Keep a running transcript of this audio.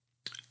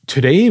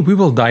Today, we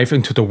will dive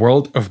into the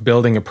world of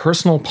building a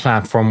personal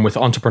platform with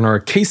entrepreneur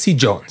Kasey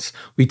Jones.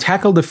 We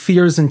tackle the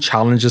fears and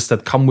challenges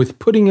that come with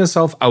putting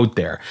yourself out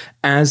there,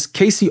 as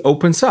Kasey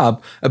opens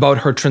up about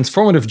her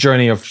transformative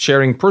journey of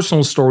sharing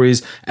personal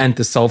stories and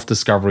the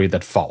self-discovery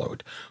that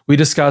followed. We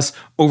discuss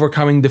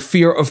overcoming the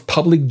fear of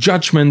public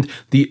judgment,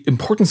 the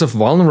importance of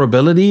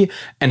vulnerability,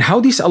 and how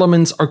these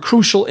elements are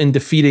crucial in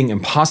defeating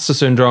imposter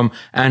syndrome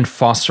and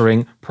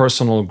fostering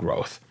personal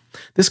growth.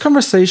 This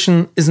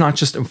conversation is not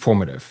just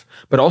informative,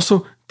 but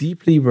also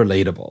deeply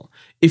relatable.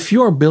 If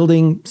you are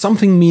building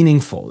something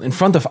meaningful in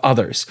front of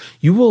others,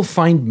 you will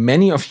find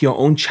many of your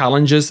own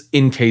challenges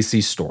in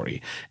Kasey's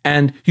story.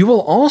 And you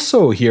will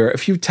also hear a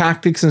few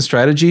tactics and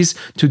strategies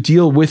to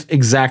deal with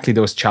exactly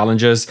those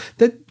challenges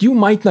that you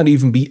might not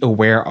even be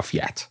aware of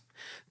yet.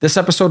 This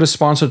episode is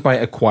sponsored by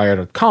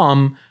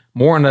Acquire.com.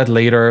 More on that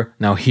later.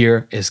 Now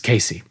here is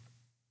Kasey.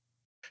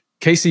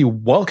 Kasey,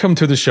 welcome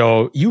to the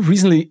show. You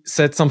recently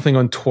said something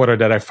on Twitter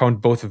that I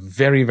found both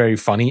very, very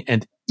funny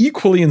and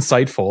equally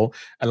insightful.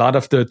 A lot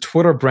of the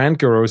Twitter brand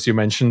gurus you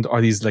mentioned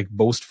are these like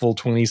boastful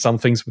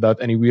 20-somethings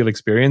without any real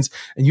experience.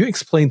 And you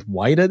explained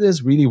why that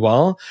is really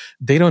well.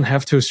 They don't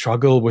have to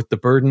struggle with the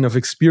burden of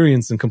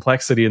experience and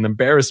complexity and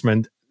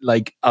embarrassment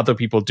like other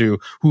people do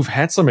who've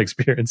had some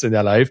experience in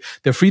their life.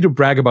 They're free to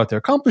brag about their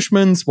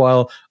accomplishments,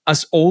 while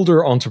us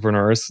older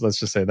entrepreneurs, let's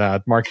just say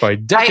that, marked by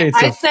decades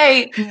I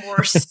say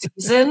more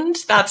seasoned.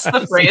 That's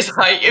the phrase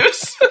I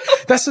use.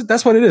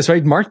 That's what it is,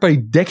 right? Marked by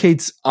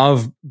decades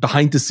of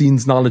behind the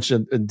scenes knowledge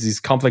and these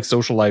complex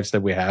social lives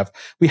that we have,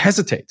 we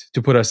hesitate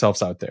to put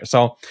ourselves out there.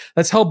 So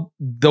let's help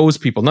those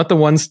people, not the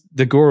ones,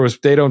 the gurus.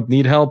 They don't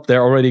need help.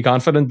 They're already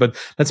confident, but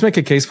let's make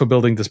a case for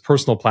building this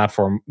personal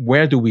platform.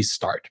 Where do we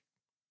start?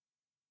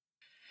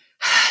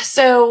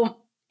 So,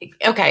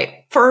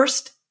 okay,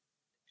 first,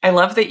 I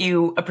love that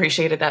you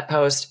appreciated that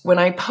post. When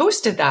I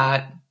posted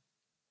that,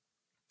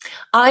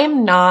 I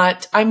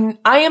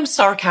am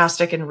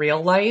sarcastic in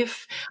real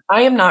life.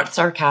 I am not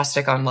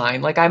sarcastic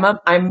online. Like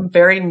I'm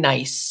very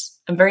nice.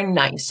 I'm very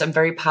nice. I'm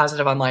very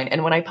positive online.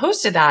 And when I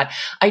posted that,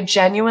 I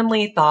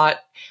genuinely thought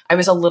I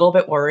was a little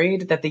bit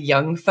worried that the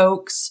young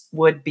folks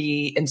would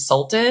be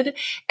insulted.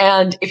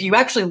 And if you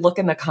actually look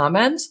in the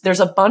comments, there's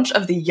a bunch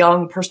of the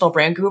young personal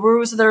brand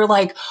gurus that are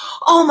like,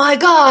 oh my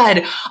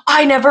God,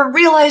 I never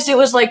realized it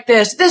was like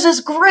this. This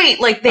is great.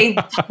 Like they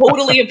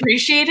totally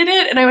appreciated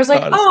it. And I was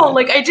like, oh,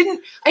 like I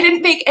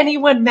didn't make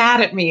anyone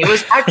mad at me. It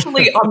was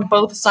actually on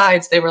both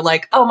sides. They were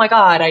like, oh my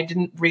God, I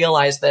didn't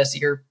realize this.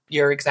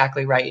 You're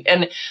exactly right.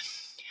 And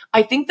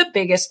I think the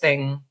biggest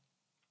thing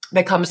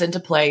that comes into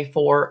play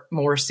for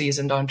more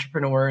seasoned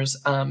entrepreneurs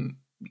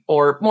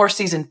or more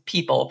seasoned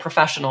people,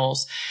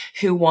 professionals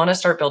who want to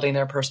start building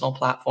their personal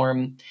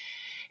platform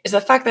is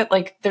the fact that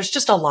like there's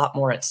just a lot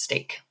more at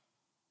stake.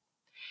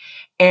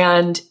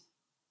 And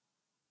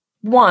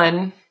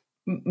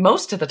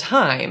most of the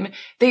time,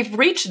 they've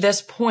reached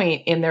this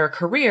point in their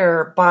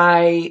career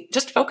by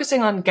just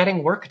focusing on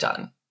getting work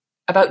done,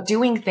 about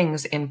doing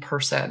things in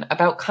person,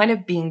 about kind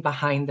of being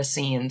behind the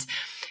scenes.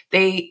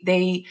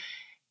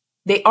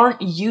 They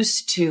aren't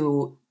used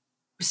to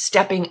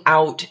stepping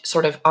out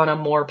sort of on a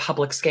more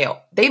public scale.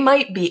 They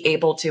might be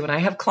able to, and I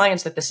have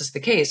clients that this is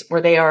the case,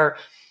 where they are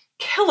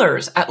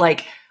killers at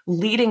like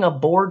leading a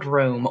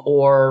boardroom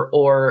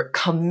or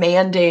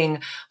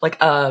commanding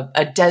like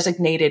a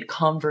designated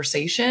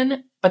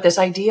conversation. But this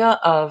idea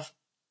of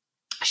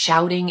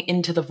shouting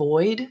into the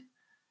void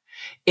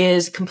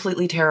is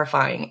completely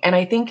terrifying. And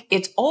I think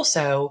it's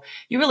also,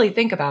 you really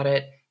think about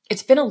it,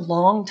 it's been a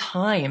long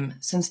time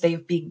since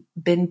they've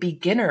been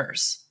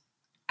beginners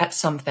at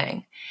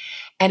something.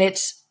 And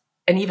it's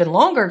an even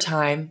longer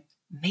time,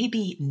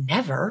 maybe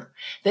never,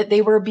 that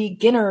they were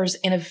beginners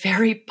in a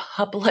very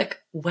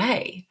public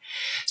way.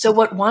 So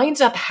what winds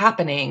up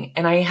happening,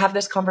 and I have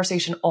this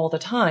conversation all the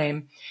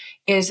time,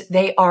 is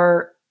they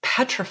are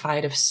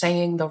petrified of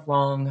saying the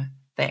wrong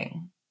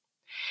thing.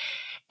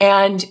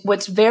 And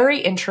what's very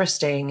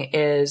interesting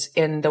is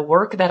in the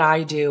work that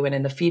I do and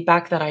in the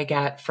feedback that I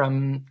get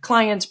from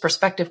clients,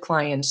 prospective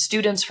clients,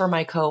 students for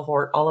my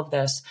cohort, all of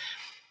this,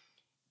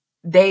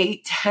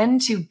 they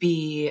tend to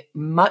be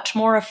much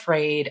more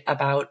afraid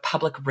about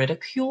public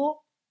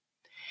ridicule.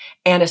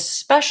 And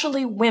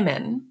especially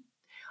women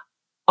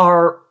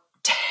are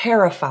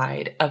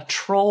terrified of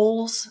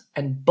trolls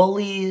and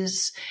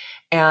bullies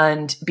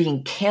and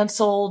being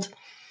canceled.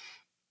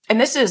 And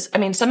this is, I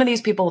mean, some of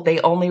these people, they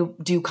only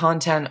do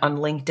content on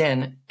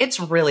LinkedIn. It's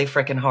really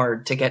freaking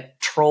hard to get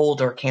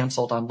trolled or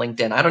canceled on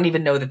LinkedIn. I don't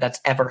even know that that's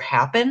ever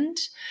happened.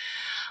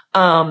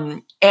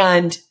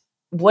 And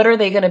what are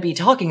they going to be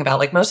talking about?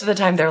 Like most of the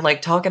time they're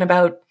like talking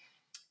about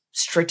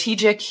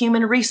strategic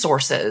human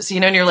resources,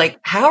 and you're like,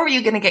 how are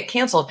you going to get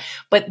canceled?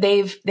 But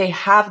they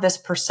have this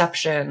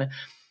perception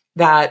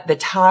that the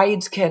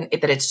tides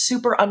that it's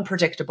super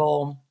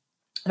unpredictable,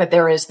 that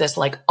there is this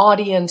like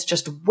audience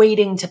just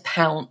waiting to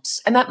pounce.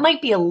 And that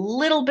might be a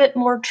little bit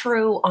more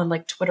true on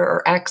like Twitter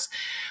or X,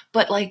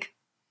 but like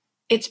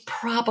it's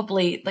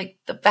probably like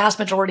the vast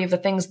majority of the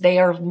things they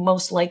are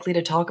most likely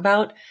to talk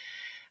about.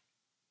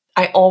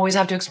 I always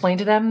have to explain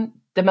to them,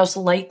 the most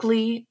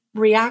likely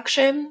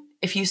reaction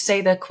if you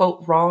say the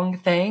quote wrong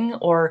thing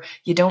or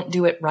you don't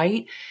do it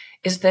right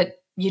is that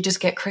you just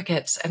get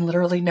crickets and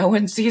literally no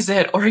one sees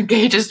it or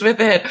engages with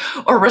it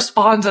or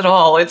responds at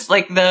all. It's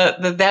like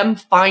the them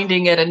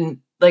finding it and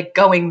like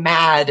going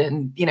mad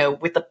and,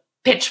 with the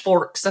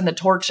pitchforks and the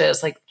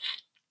torches, like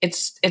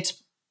it's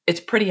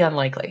pretty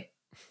unlikely.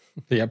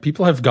 Yeah,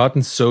 people have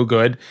gotten so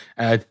good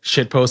at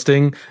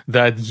shitposting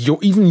that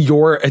even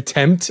your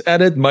attempt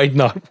at it might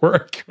not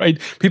work, right?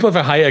 People have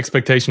a high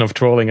expectation of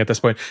trolling at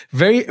this point.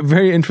 Very,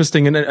 very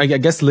interesting. And I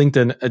guess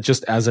LinkedIn,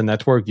 just as a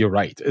network, you're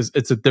right.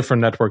 It's a different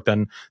network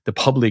than the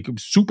public,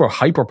 super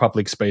hyper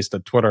public space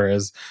that Twitter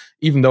is,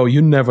 even though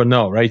you never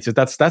know, right? So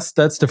that's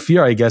the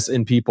fear, I guess,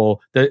 in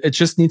people, that it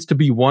just needs to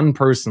be one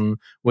person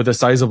with a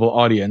sizable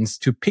audience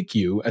to pick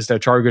you as their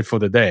target for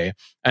the day.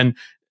 And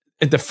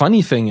the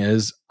funny thing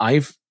is,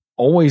 I've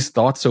always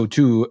thought so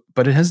too,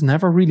 but it has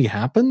never really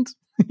happened.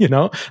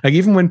 Like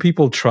even when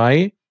people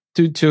try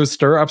to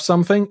stir up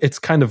something, it's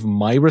kind of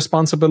my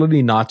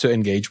responsibility not to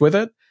engage with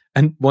it.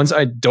 And once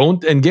I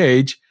don't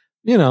engage,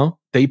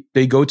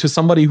 they go to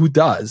somebody who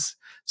does.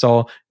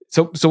 So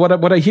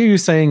what I hear you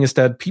saying is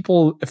that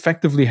people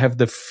effectively have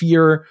the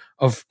fear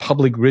of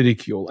public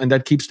ridicule, and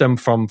that keeps them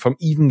from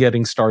even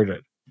getting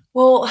started.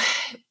 Well,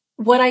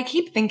 what I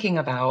keep thinking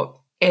about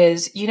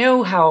is,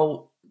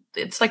 how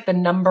it's like the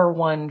number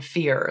one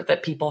fear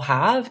that people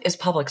have is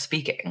public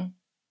speaking.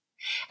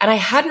 And I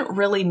hadn't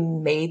really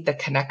made the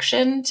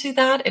connection to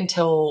that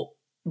until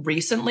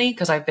recently,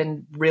 because I've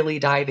been really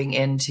diving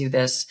into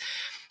this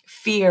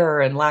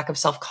fear and lack of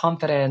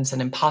self-confidence and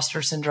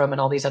imposter syndrome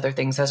and all these other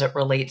things as it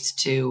relates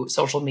to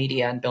social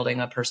media and building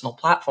a personal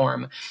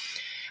platform.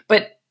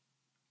 But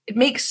it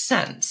makes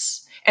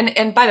sense.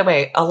 And by the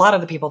way, a lot of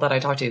the people that I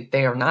talk to,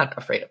 they are not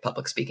afraid of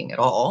public speaking at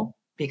all,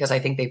 because I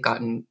think they've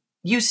gotten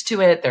used to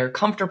it. They're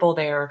comfortable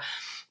there.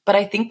 But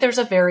I think there's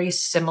a very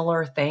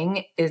similar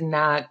thing in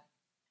that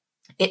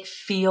it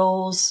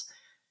feels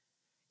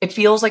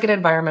like an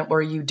environment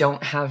where you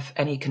don't have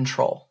any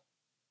control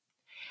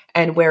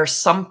and where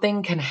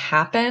something can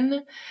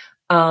happen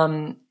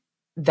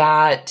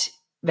that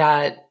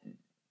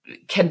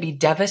can be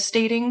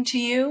devastating to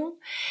you.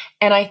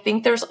 And I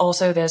think there's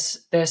also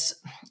this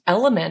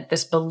element,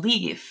 this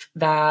belief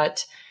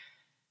that,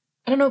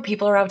 I don't know,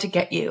 people are out to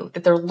get you,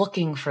 that they're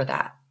looking for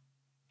that.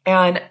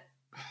 And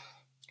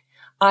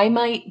I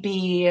might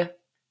be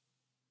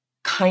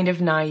kind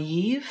of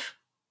naive.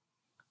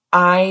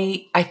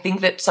 I think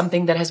that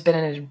something that has been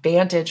an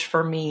advantage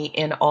for me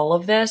in all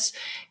of this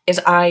is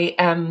I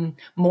am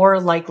more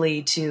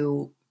likely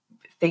to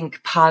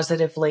think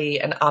positively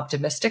and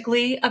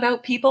optimistically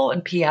about people.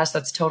 And P.S.,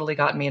 that's totally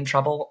gotten me in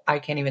trouble. I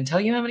can't even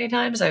tell you how many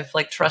times I've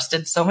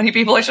trusted so many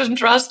people I shouldn't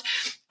trust.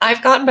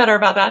 I've gotten better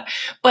about that.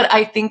 But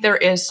I think there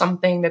is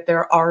something that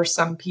there are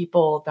some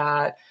people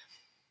that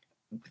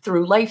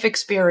through life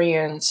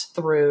experience,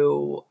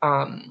 through,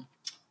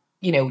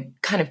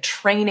 kind of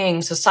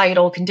training,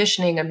 societal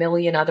conditioning, a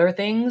million other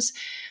things,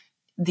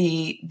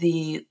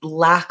 the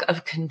lack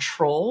of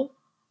control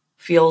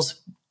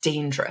feels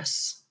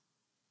dangerous.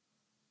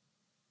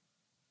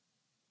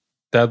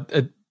 That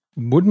it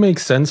would make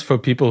sense for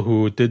people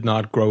who did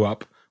not grow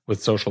up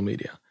with social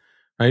media,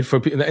 right?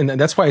 And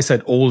that's why I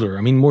said older.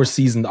 I mean, more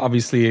seasoned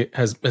obviously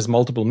has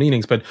multiple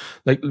meanings, but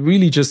like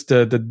really just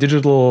the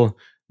digital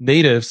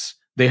natives,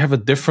 they have a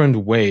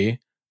different way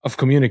of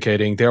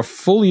communicating. They're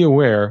fully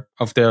aware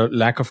of their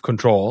lack of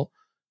control.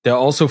 They're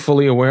also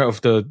fully aware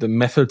of the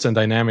methods and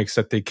dynamics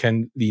that they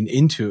can lean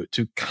into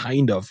to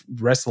kind of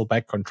wrestle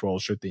back control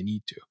should they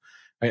need to.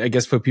 I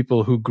guess for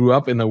people who grew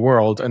up in the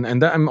world,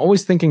 and I'm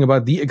always thinking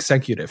about the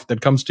executive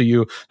that comes to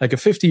you, like a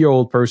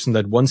 50-year-old person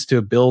that wants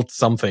to build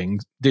something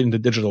in the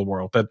digital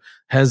world that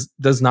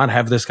does not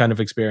have this kind of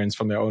experience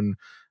from their own,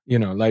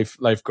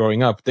 life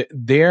growing up.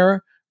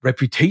 Their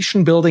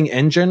reputation building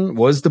engine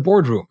was the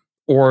boardroom,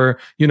 or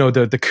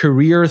the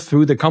career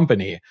through the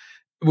company,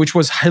 which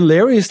was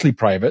hilariously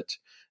private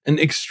and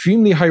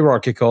extremely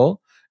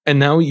hierarchical. And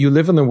now you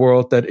live in a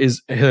world that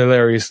is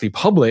hilariously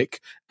public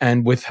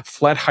and with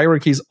flat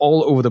hierarchies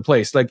all over the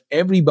place. Like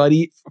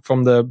everybody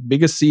from the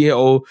biggest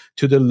CEO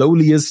to the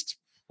lowliest,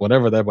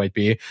 whatever that might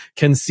be,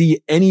 can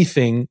see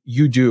anything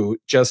you do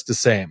just the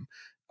same.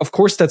 Of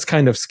course, that's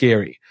kind of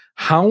scary.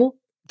 How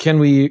can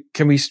we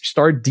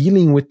start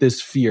dealing with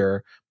this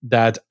fear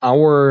that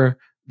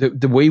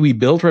the way we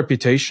build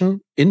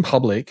reputation in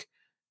public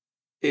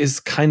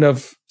is kind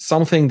of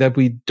something that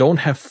we don't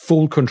have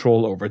full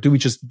control over? Do we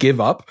just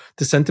give up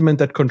the sentiment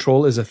that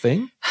control is a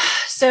thing?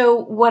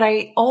 So what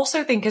I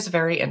also think is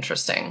very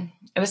interesting,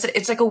 and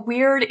it's like a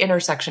weird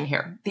intersection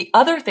here. The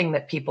other thing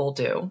that people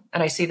do,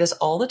 and I see this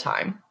all the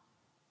time,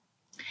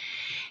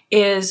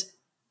 is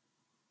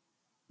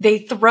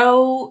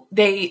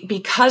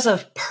because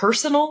of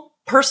personal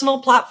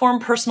platform,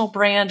 personal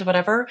brand,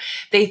 whatever,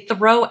 they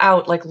throw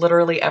out like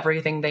literally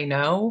everything they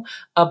know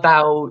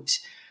about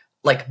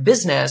like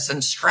business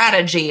and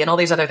strategy and all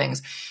these other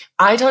things.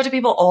 I talk to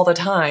people all the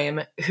time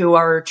who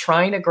are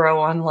trying to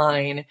grow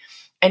online,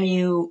 and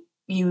you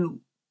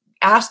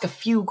ask a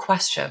few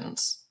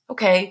questions.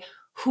 okay,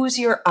 who's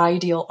your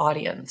ideal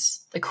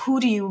audience? Like, who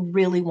do you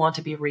really want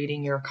to be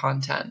reading your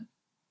content?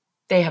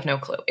 They have no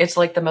clue. It's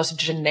like the most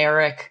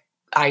generic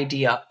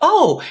idea.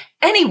 Oh,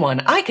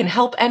 anyone. I can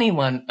help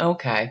anyone.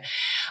 Okay.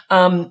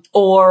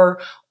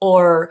 Or,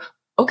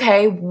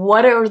 okay,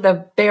 what are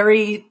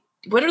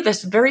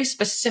this very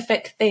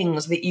specific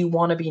things that you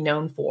want to be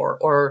known for,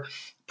 or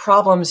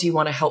problems you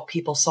want to help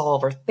people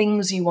solve, or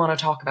things you want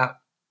to talk about?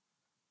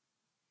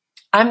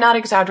 I'm not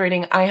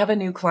exaggerating. I have a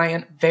new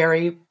client,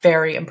 very,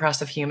 very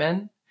impressive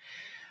human,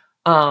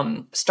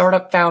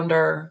 startup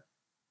founder.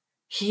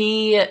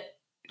 He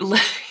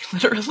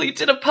literally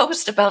did a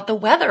post about the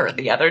weather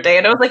the other day.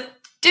 And I was like,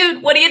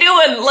 dude, what are you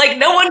doing? Like,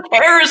 no one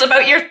cares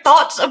about your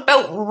thoughts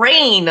about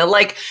rain.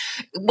 Like,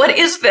 what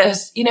is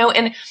this?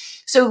 And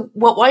so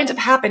what winds up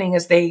happening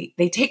is they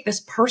take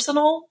this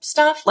personal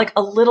stuff like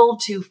a little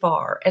too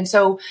far. And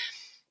so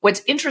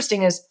what's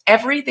interesting is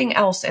everything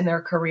else in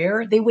their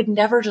career, they would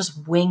never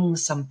just wing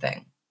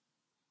something.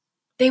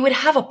 They would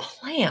have a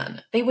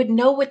plan. They would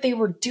know what they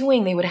were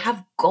doing. They would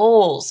have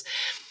goals.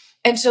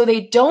 And so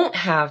they don't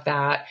have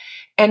that.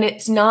 And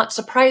it's not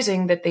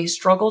surprising that they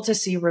struggle to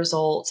see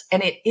results.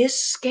 And it is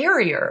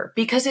scarier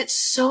because it's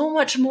so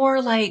much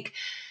more like,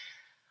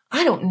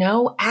 I don't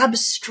know,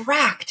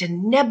 abstract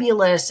and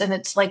nebulous. And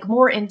it's like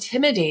more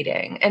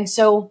intimidating. And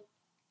so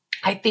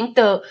I think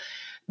the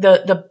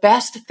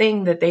best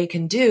thing that they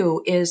can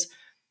do is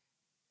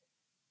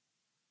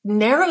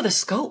narrow the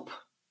scope.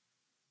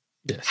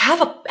 Yes.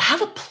 Have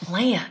a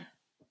plan.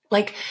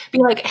 Like, be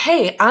like,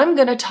 hey, I'm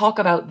going to talk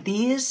about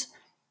these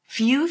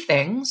few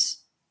things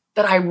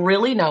that I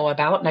really know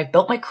about and I've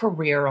built my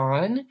career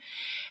on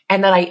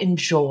and that I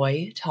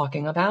enjoy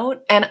talking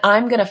about. And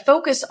I'm going to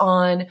focus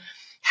on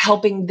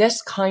helping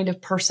this kind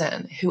of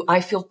person who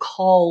I feel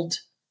called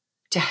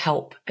to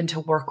help and to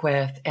work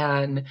with,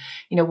 and,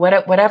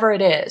 whatever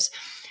it is.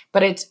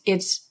 But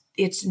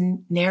it's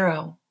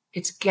narrow.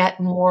 It's get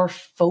more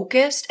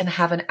focused and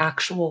have an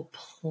actual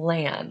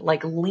plan,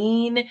 like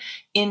lean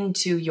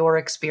into your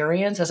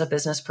experience as a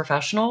business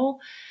professional.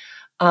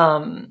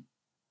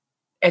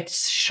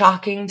 It's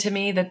shocking to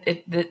me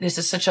that this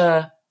is such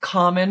a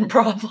common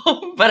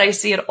problem, but I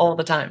see it all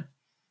the time.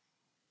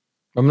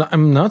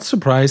 I'm not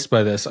surprised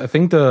by this. I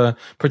think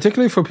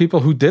particularly for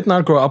people who did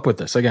not grow up with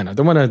this, again, I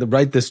don't want to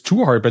write this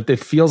too hard, but it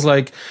feels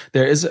like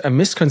there is a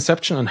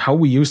misconception on how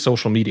we use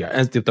social media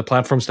as the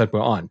platforms that we're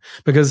on.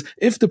 Because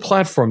if the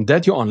platform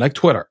that you're on, like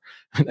Twitter,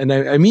 and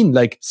I mean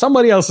like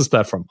somebody else's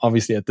platform,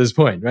 obviously at this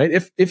point, right?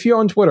 If you're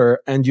on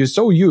Twitter and you're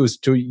so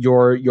used to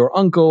your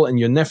uncle and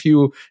your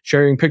nephew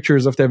sharing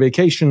pictures of their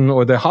vacation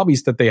or the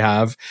hobbies that they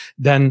have,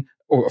 then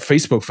or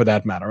Facebook for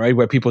that matter, right?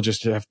 Where people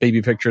just have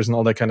baby pictures and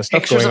all that kind of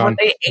stuff pictures going on.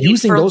 Pictures of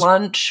what they ate for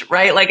lunch,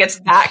 right? Like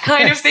it's that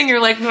kind of thing.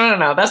 You're like,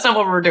 no, that's not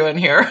what we're doing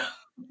here.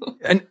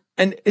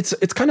 And it's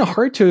kind of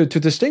hard to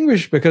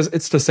distinguish because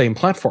it's the same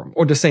platform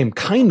or the same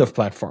kind of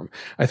platform.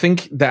 I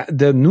think that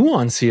the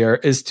nuance here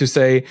is to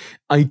say,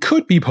 I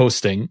could be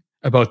posting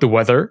about the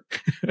weather,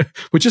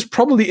 which is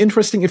probably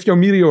interesting if you're a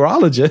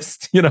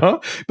meteorologist,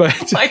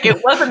 but like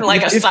it wasn't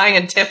like a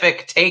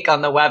scientific take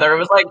on the weather. It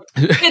was like,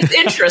 it's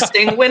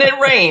interesting when it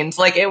rains.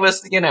 Like it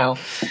was,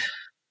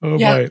 Oh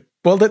yeah. Boy.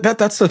 Well,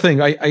 that's the thing.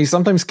 I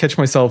sometimes catch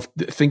myself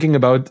thinking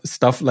about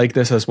stuff like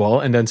this as well,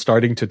 and then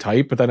starting to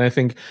type. But then I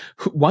think,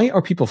 why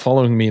are people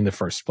following me in the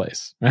first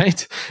place?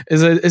 Right?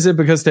 Is it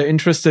because they're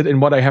interested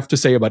in what I have to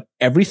say about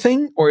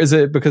everything, or is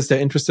it because they're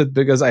interested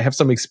because I have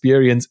some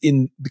experience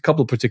in a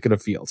couple particular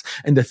fields?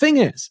 And the thing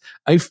is,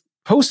 I've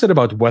posted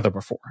about weather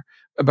before,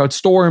 about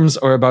storms,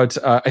 or about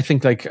I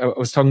think like I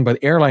was talking about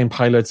airline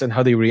pilots and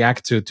how they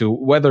react to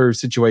weather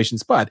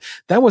situations, but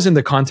that was in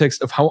the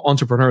context of how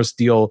entrepreneurs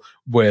deal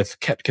with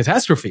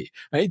catastrophe,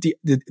 right?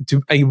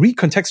 I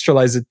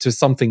recontextualize it to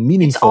something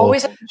meaningful.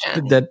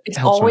 It's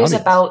always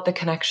about the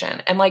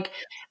connection. And like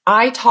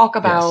I talk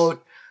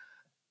about,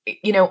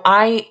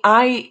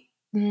 I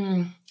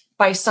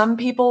by some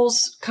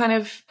people's kind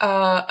of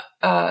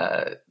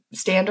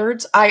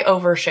standards, I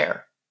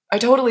overshare. I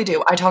totally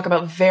do. I talk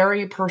about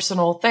very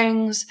personal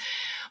things,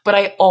 but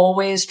I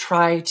always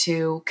try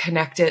to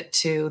connect it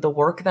to the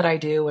work that I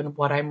do and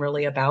what I'm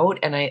really about.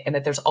 And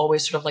that there's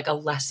always sort of like a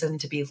lesson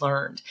to be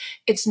learned.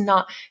 It's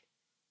not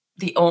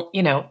the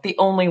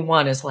only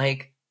one is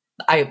like,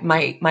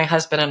 my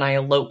husband and I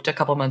eloped a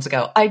couple months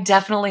ago. I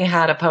definitely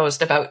had a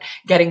post about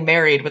getting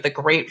married with a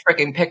great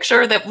freaking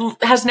picture that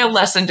has no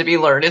lesson to be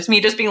learned. It's me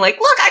just being like,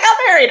 look, I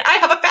got married. I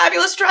have a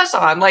fabulous dress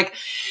on. Like,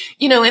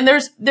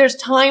 and there's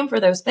time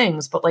for those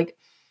things. But like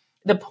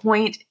the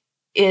point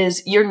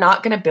is you're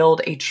not going to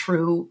build a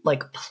true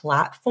like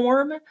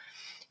platform,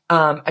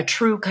 a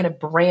true kind of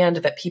brand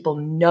that people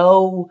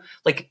know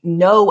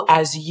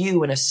as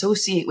you and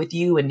associate with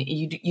you. And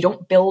you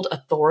don't build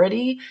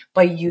authority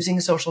by using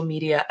social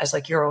media as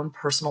like your own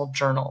personal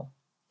journal.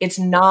 It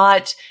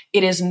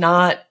is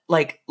not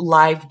like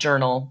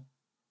LiveJournal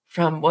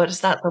from, what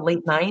is that, the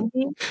late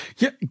 90s?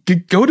 Yeah,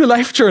 go to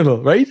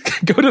LiveJournal, right?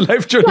 Go to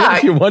LiveJournal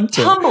if you want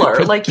to.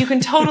 Tumblr, like you can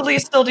totally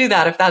still do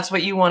that if that's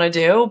what you want to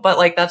do, but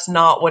like that's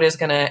not what is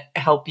going to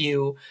help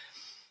you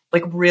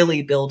like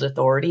really build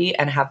authority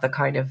and have the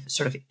kind of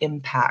sort of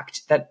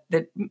impact that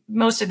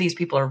most of these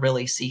people are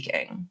really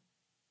seeking.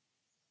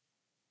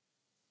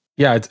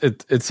 Yeah,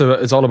 it's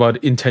all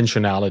about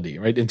intentionality,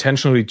 right?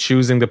 Intentionally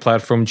choosing the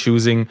platform,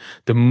 choosing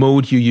the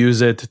mode you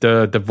use it,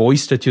 the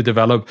voice that you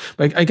develop.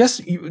 Like, I guess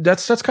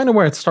that's kind of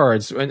where it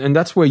starts, and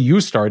that's where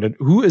you started.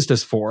 Who is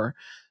this for?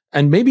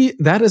 And maybe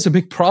that is a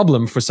big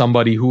problem for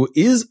somebody who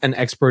is an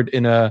expert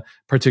in a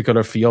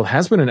particular field,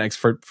 has been an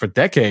expert for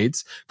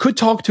decades, could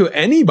talk to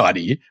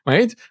anybody,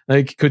 right?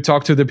 Like, could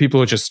talk to the people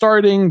who are just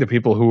starting, the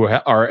people who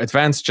are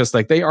advanced just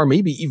like they are,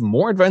 maybe even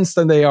more advanced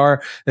than they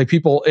are, like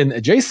people in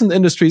adjacent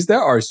industries. There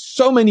are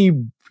so many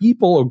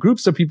people or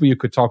groups of people you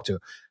could talk to.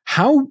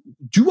 How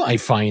do I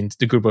find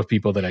the group of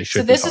people that I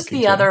should be talking to? So this is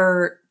the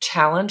other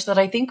challenge that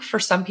I think for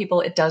some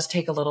people, it does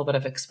take a little bit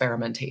of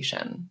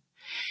experimentation.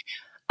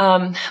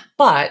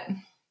 But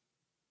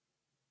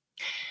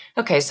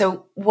okay,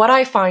 so what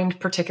I find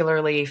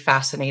particularly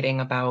fascinating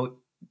about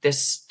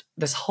this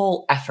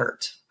whole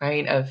effort,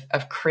 right,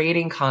 of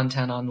creating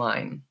content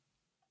online,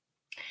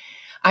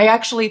 I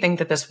actually think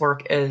that this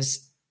work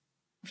is,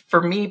 for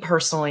me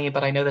personally,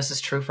 but I know this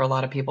is true for a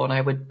lot of people, and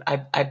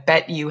I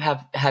bet you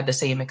have had the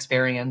same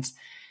experience.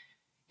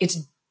 It's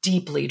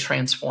deeply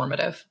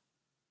transformative.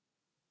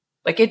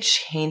 Like, it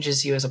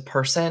changes you as a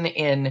person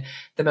in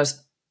the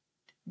most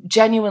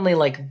genuinely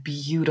like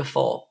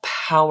beautiful,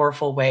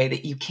 powerful way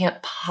that you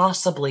can't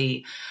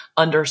possibly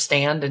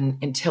understand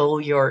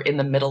until you're in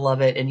the middle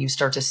of it and you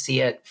start to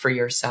see it for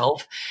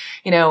yourself.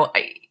 You know,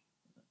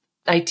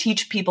 I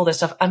teach people this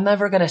stuff. I'm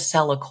never going to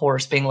sell a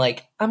course being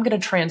like, I'm going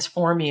to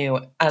transform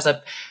you as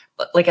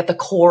like at the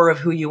core of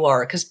who you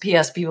are. Cause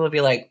PS, people will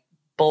be like,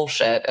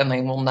 bullshit, and they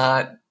will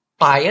not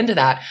buy into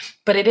that.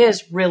 But it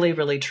is really,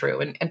 really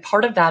true. And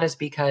part of that is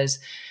because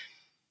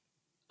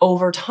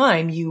over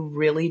time, you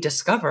really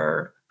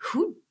discover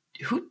who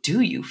do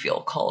you feel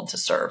called to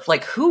serve?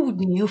 Like, who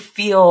do you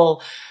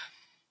feel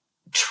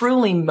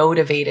truly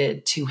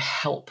motivated to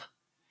help?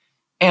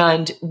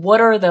 And what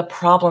are the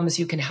problems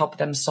you can help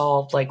them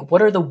solve? Like,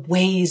 what are the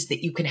ways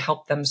that you can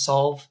help them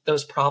solve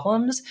those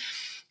problems?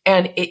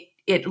 And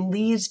it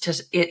leads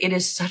to, it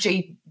is such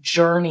a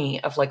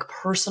journey of like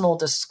personal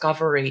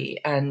discovery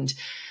and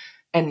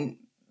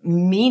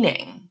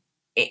meaning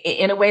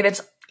in a way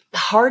that's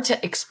hard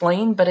to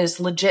explain, but is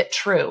legit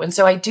true. And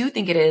so I do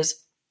think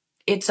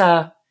it's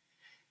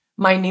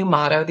my new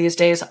motto these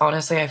days.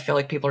 Honestly, I feel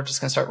like people are just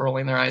going to start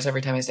rolling their eyes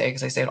every time I say it,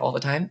 because I say it all the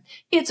time.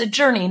 It's a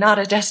journey, not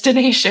a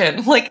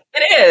destination. Like,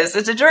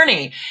 it's a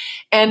journey.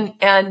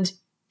 And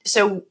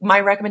so my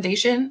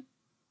recommendation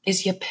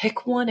is you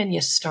pick one and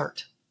you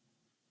start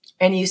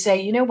and you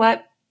say, you know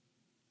what?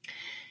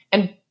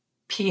 And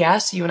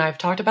PS, you and I have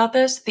talked about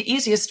this. The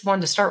easiest one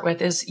to start with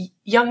is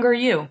younger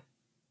you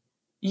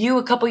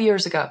a couple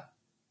years ago.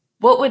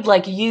 What would,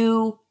 like,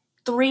 you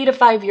 3 to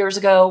 5 years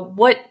ago,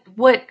 what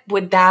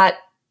would that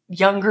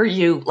younger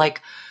you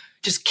like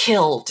just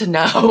kill to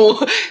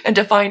know and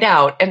to find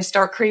out, and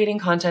start creating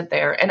content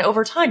there? And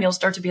over time, you'll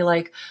start to be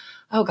like,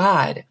 oh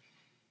God,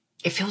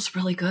 it feels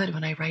really good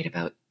when I write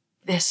about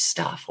this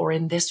stuff, or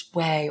in this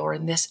way, or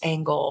in this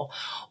angle.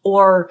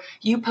 Or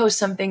you post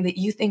something that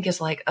you think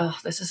is like, oh,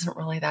 this isn't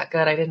really that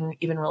good. I didn't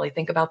even really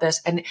think about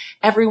this. And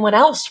everyone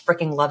else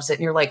freaking loves it.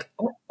 And you're like,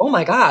 oh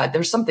my God,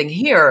 there's something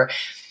here.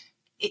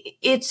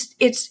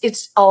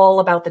 It's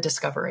all about the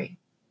discovery.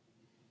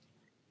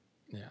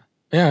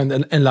 Yeah,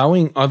 and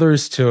allowing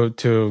others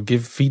to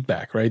give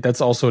feedback, right? That's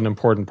also an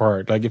important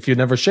part. Like, if you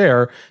never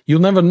share,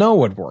 you'll never know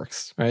what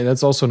works, right?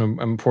 That's also an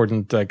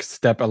important like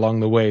step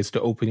along the way, is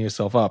to open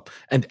yourself up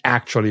and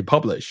actually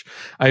publish.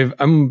 I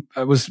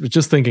was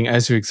just thinking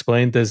as you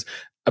explained this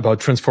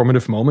about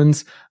transformative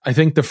moments. I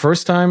think the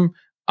first time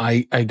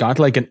I got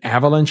like an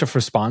avalanche of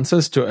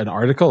responses to an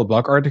article, a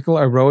blog article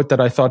I wrote that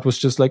I thought was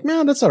just like,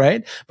 man, that's all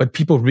right. But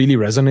people really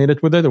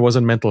resonated with it. It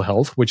wasn't mental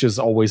health, which is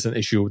always an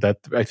issue that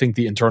I think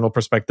the internal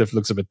perspective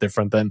looks a bit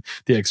different than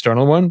the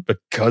external one,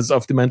 because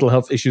of the mental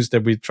health issues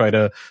that we try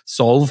to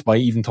solve by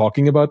even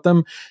talking about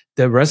them.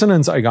 The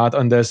resonance I got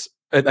on this,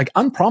 like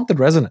unprompted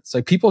resonance,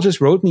 like people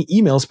just wrote me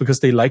emails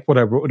because they liked what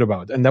I wrote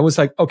about. And that was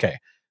like, okay,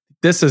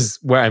 this is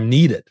where I'm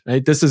needed,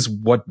 right? This is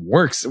what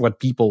works, what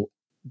people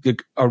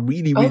are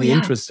really, really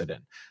interested in.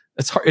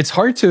 It's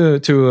hard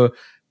to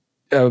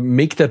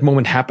make that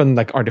moment happen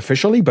like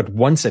artificially, but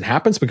once it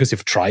happens, because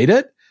you've tried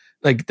it,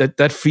 like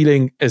that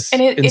feeling is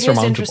insurmountable. It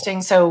is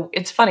interesting. So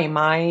it's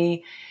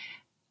funny.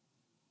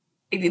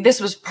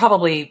 This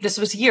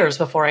was years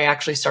before I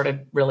actually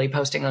started really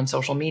posting on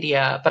social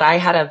media, but I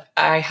had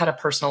a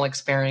personal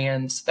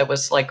experience that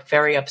was like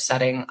very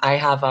upsetting. I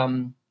have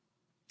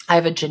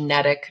a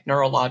genetic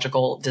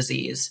neurological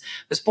disease.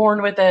 I was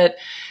born with it.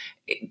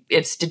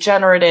 It's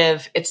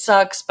degenerative. It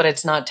sucks, but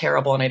it's not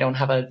terrible. And I don't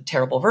have a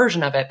terrible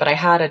version of it. But I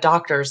had a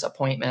doctor's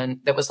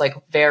appointment that was like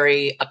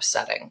very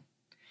upsetting.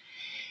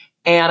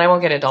 And I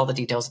won't get into all the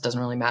details. It doesn't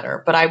really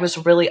matter. But I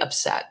was really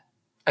upset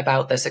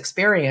about this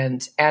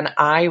experience. And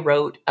I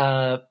wrote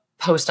a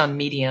post on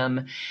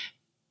Medium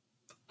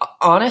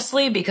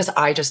Honestly, because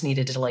I just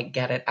needed to like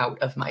get it out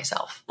of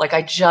myself. Like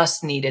I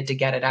just needed to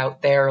get it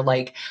out there.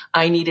 Like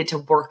I needed to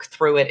work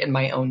through it in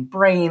my own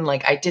brain.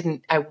 Like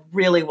I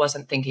really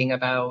wasn't thinking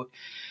about,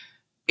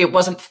 it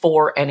wasn't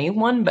for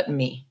anyone but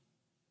me.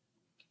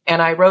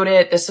 And I wrote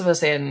it, this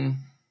was in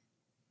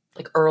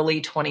like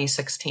early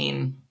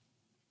 2016.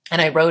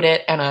 And I wrote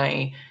it and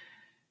I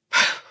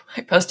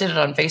posted it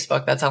on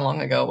Facebook. That's how long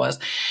ago it was.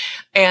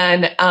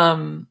 And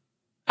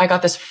I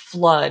got this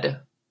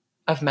flood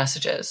of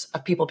messages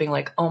of people being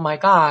like, oh my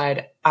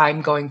God,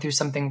 I'm going through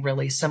something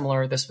really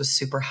similar. This was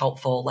super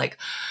helpful. Like,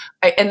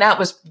 and that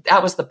was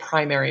the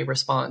primary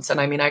response. And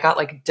I mean, I got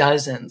like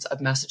dozens of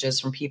messages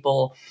from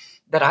people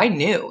that I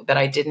knew that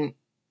I didn't,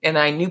 and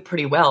I knew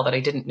pretty well that I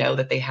didn't know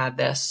that they had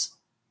this.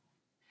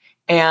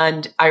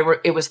 And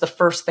it was the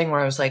first thing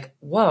where I was like,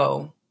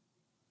 whoa,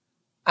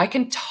 I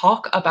can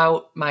talk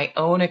about my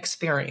own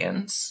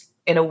experience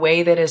in a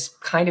way that is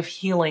kind of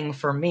healing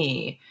for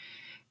me.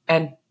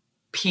 And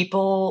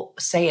people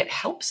say it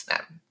helps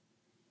them.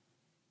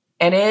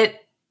 And it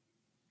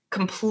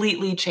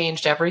completely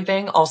changed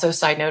everything. Also,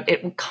 side note,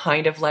 it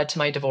kind of led to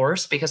my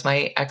divorce because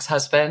my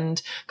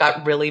ex-husband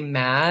got really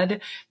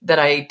mad that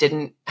I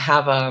didn't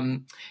have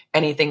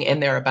anything in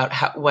there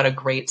about what a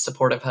great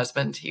supportive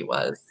husband he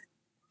was.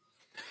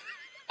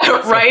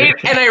 Right?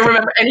 And I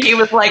remember, and he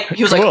was like,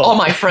 Cool. all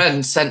my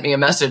friends sent me a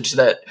message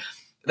that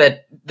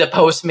the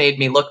post made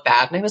me look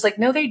bad. And I was like,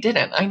 no, they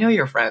didn't. I know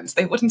your friends.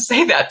 They wouldn't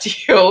say that to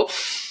you.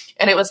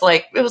 And it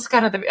was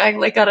kind of I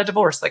like got a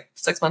divorce like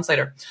 6 months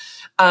later.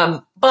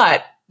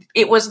 But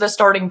it was the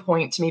starting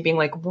point to me being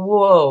like,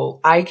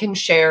 whoa, I can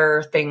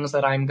share things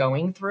that I'm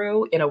going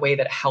through in a way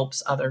that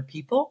helps other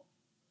people.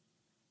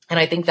 And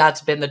I think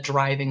that's been the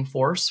driving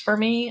force for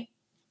me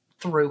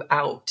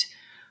throughout,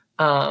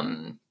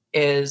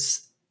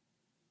 is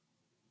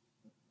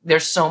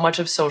there's so much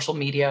of social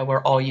media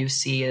where all you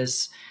see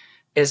is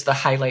the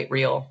highlight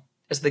reel,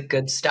 is the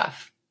good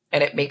stuff.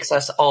 And it makes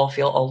us all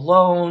feel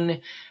alone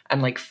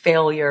and like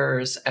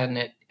failures.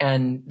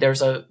 And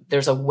there's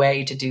a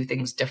way to do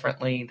things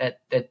differently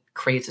that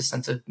creates a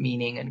sense of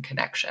meaning and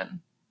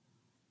connection.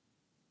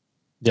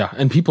 Yeah,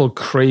 and people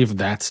crave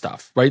that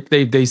stuff, right?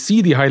 They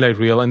see the highlight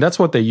reel, and that's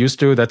what they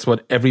used to. That's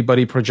what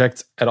everybody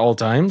projects at all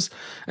times,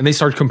 and they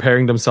start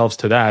comparing themselves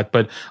to that.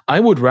 But I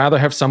would rather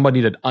have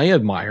somebody that I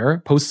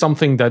admire post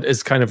something that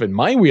is kind of in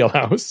my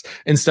wheelhouse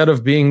instead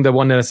of being the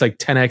one that's like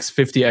 10x,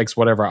 50x,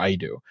 whatever I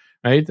do.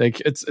 Right? Like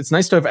it's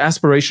nice to have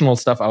aspirational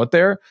stuff out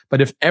there,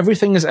 but if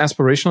everything is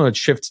aspirational, it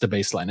shifts the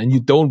baseline, and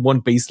you don't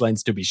want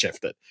baselines to be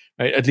shifted.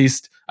 Right? At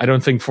least I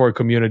don't think for a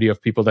community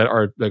of people that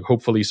are like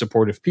hopefully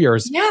supportive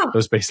peers,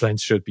 those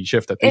baselines should be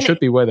shifted. They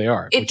should be where they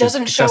are. It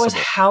doesn't show us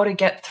how to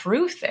get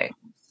through things.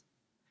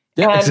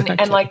 Yeah, exactly.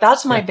 And like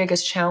that's my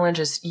biggest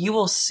challenge is you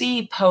will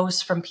see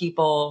posts from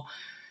people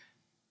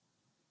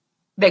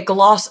that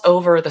gloss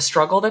over the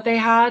struggle that they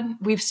had.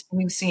 We've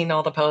seen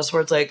all the posts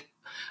where it's like,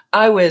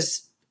 I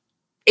was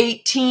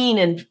 18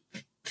 and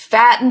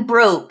fat and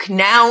broke.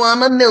 Now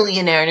I'm a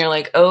millionaire. And you're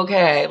like,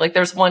 okay. Like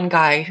there's one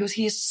guy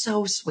he's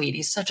so sweet.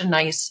 He's such a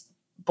nice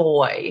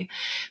boy,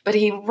 but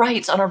he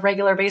writes on a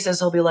regular basis.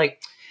 He'll be like,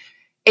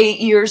 8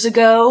 years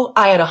ago,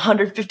 I had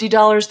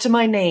 $150 to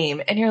my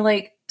name. And you're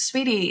like,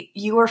 sweetie,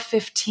 you were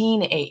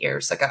 15 8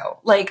 years ago.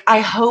 Like,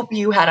 I hope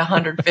you had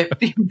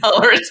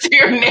 $150 to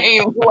your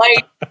name.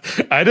 Like,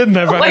 I didn't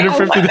have $150.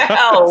 What the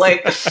hell?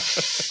 Like,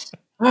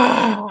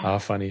 oh,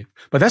 funny.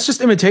 But that's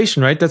just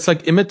imitation, right? That's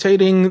like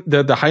imitating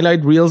the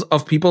highlight reels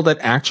of people that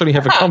actually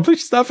have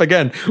accomplished stuff.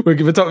 Again, we're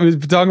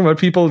talking about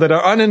people that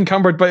are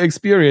unencumbered by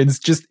experience,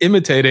 just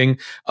imitating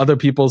other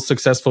people's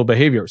successful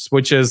behaviors,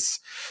 which is,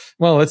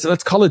 well,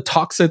 let's call it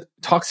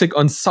toxic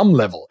on some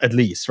level, at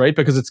least, right?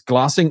 Because it's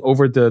glossing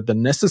over the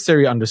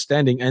necessary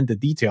understanding and the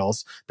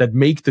details that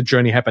make the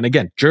journey happen.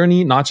 Again,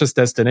 journey, not just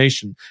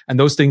destination. And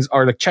those things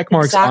are like check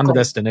marks on the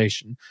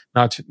destination,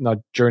 not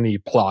journey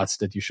plots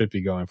that you should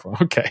be going for.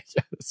 Okay,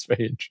 yeah, that's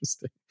very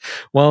interesting.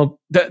 Well,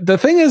 the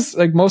thing is,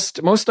 like most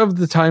of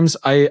the times,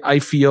 I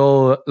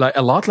feel like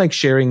a lot like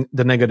sharing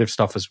the negative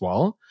stuff as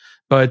well,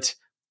 but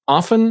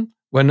often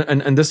when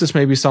and this is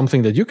maybe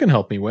something that you can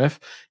help me with,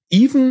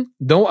 even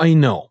though I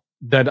know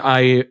that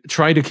I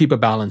try to keep a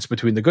balance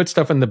between the good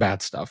stuff and the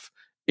bad stuff,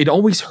 it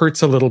always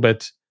hurts a little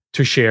bit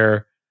to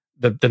share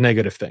the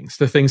negative things,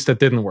 the things that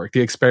didn't work, the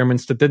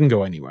experiments that didn't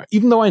go anywhere.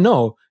 Even though I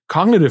know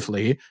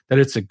cognitively that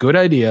it's a good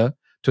idea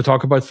to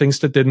talk about things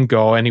that didn't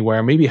go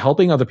anywhere, maybe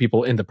helping other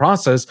people in the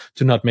process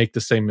to not make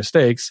the same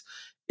mistakes,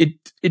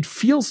 it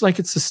feels like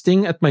it's a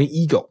sting at my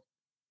ego,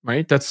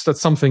 right? That's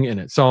something in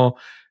it. So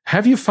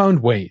have you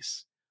found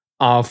ways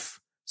of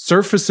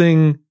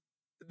surfacing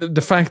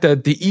the fact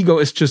that the ego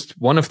is just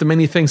one of the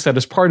many things that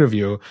is part of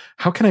you?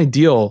 How can I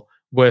deal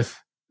with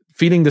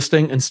feeling this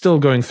thing and still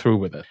going through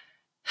with it?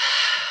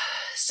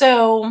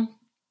 So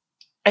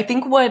I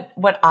think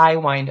what I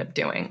wind up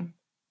doing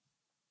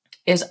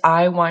is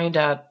I wind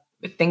up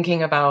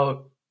thinking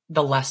about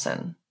the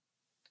lesson.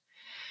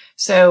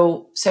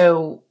 So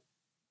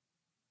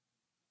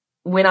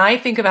when I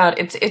think about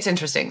it's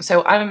interesting.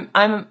 So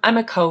I'm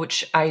a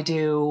coach. I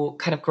do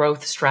kind of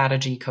growth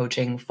strategy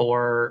coaching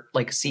for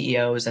like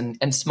CEOs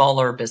and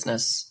smaller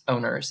business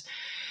owners.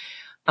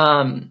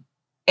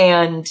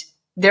 And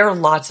there are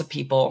lots of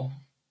people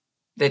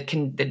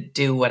that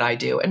do what I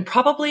do and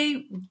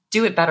probably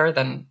do it better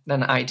than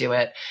I do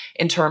it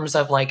in terms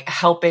of like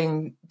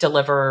helping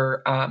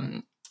deliver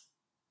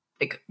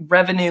like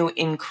revenue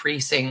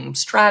increasing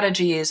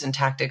strategies and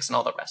tactics and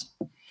all the rest.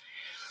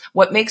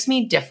 What makes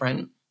me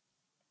different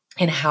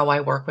in how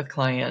I work with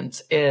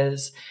clients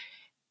is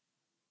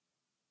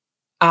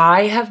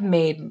I have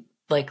made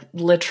like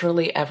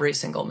literally every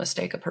single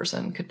mistake a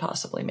person could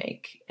possibly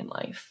make in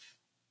life.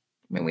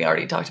 I mean, we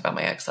already talked about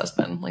my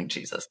ex-husband, like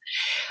Jesus.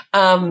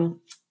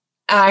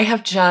 I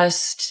have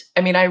just,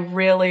 I mean, I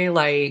really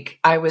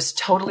I was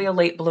totally a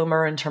late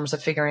bloomer in terms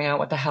of figuring out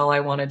what the hell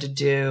I wanted to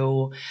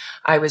do.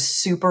 I was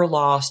super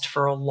lost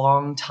for a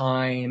long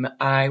time.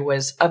 I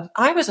was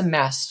a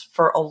mess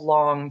for a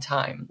long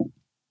time.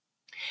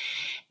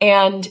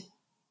 And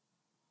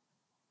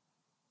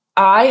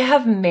I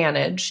have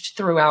managed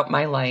throughout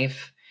my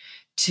life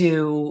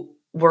to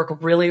work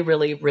really,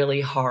 really,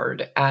 really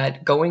hard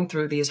at going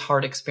through these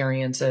hard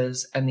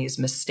experiences and these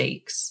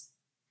mistakes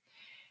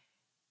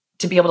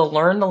to be able to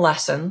learn the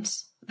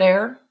lessons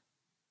there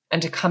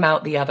and to come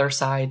out the other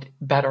side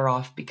better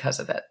off because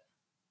of it.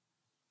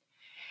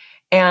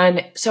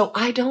 And so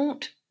I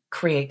don't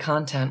create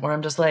content where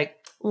I'm just like,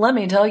 let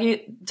me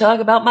talk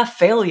about my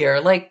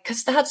failure. Like,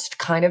 cause that's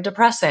kind of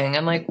depressing.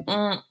 I'm like,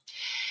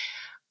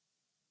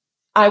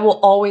 I will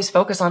always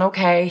focus on,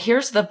 okay,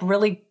 here's the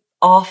really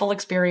awful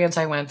experience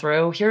I went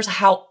through. Here's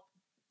how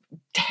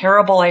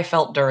terrible I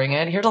felt during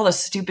it. Here's all the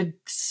stupid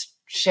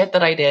shit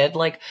that I did,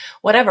 like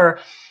whatever.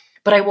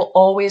 But I will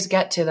always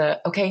get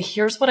to okay,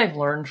 here's what I've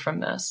learned from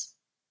this.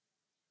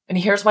 And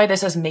here's why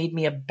this has made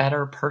me a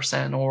better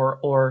person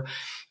or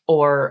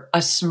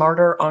a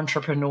smarter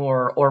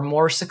entrepreneur or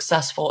more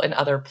successful in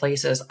other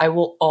places. I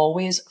will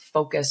always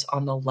focus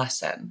on the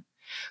lesson.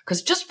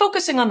 Because just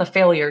focusing on the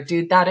failure,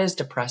 dude, that is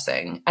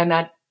depressing. And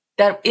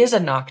that is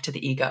a knock to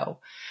the ego.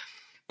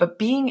 But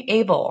being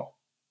able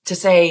to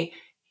say,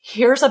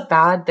 here's a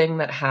bad thing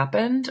that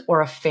happened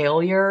or a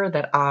failure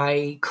that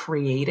I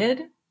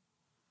created,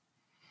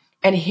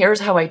 and here's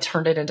how I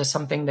turned it into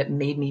something that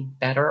made me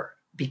better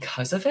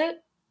because of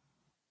it.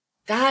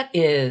 That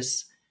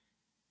is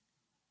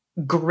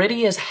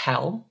gritty as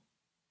hell.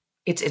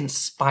 It's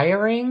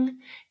inspiring.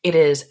 It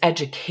is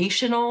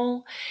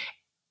educational.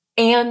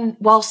 And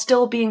while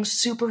still being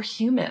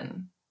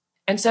superhuman.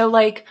 And so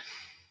like,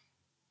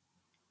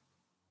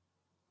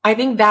 I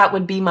think that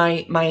would be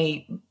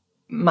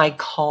my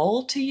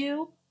call to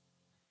you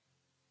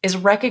is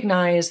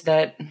recognize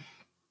that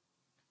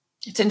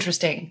it's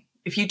interesting.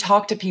 If you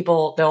talk to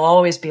people, they'll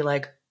always be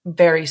like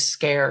very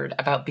scared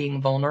about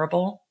being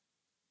vulnerable.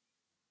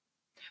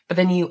 But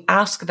then you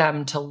ask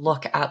them to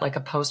look at like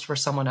a post where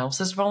someone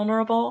else is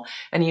vulnerable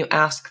and you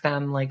ask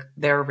them like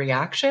their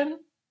reaction.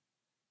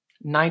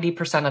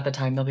 90% of the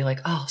time they'll be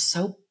like, oh,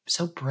 so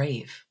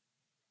brave,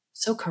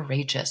 so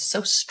courageous,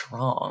 so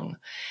strong.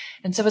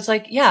 And so it's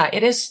like, yeah,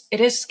 it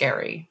is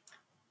scary,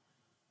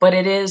 but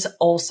it is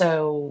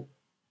also,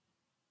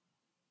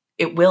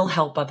 it will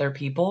help other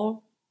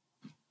people.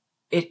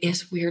 It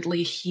is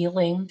weirdly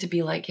healing to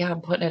be like, yeah,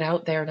 I'm putting it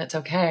out there and it's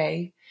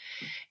okay.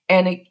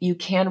 And you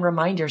can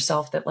remind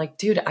yourself that like,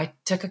 dude, I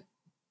took an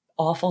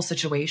awful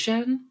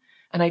situation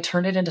and I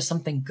turned it into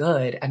something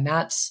good. And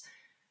that's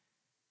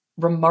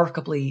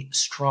remarkably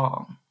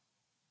strong.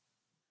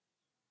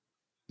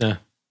 Yeah.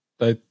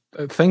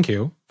 Thank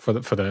you for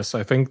this.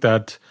 I think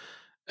that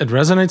it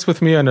resonates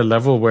with me on a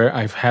level where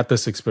I've had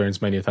this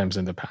experience many times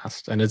in the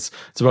past. And it's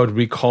about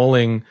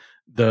recalling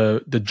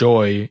the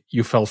joy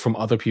you felt from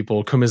other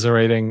people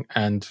commiserating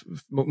and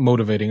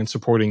motivating and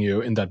supporting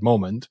you in that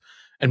moment,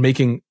 and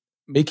making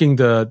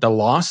the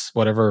loss,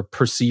 whatever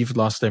perceived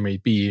loss there may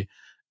be,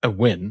 a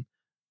win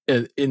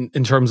in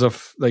terms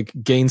of like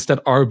gains that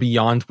are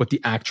beyond what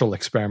the actual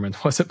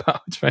experiment was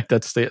about, right?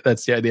 That's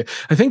the idea.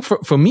 I think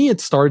for me,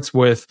 it starts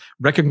with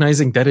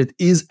recognizing that it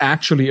is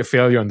actually a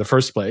failure in the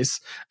first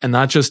place and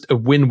not just a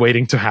win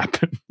waiting to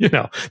happen.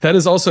 That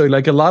is also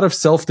like a lot of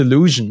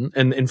self-delusion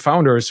in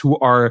founders who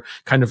are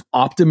kind of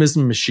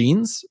optimism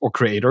machines, or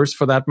creators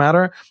for that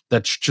matter,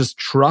 that just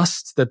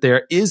trust that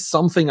there is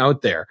something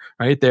out there,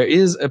 right? There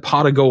is a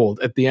pot of gold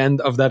at the end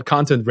of that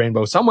content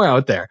rainbow somewhere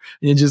out there,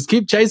 and you just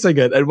keep chasing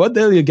it. And one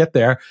day you get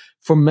there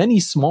for many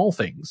small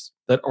things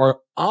that are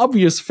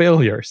obvious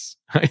failures.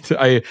 Right?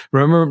 I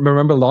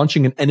remember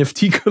launching an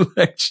NFT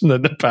collection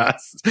in the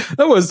past.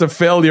 That was a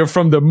failure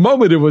from the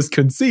moment it was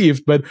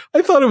conceived, but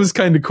I thought it was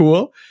kind of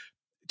cool.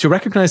 To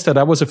recognize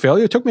that was a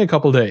failure took me a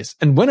couple of days.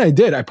 And when I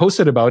did, I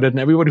posted about it and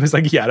everybody was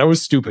like, yeah, that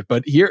was stupid.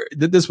 But here,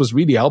 this was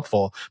really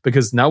helpful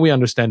because now we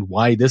understand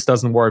why this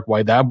doesn't work,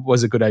 why that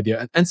was a good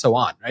idea, and so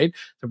on, right?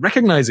 So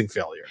recognizing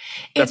failure.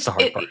 That's the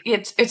hard part.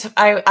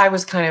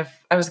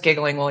 I was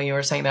giggling while you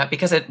were saying that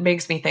because it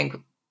makes me think,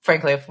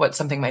 frankly, of what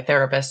something my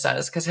therapist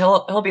says. Cause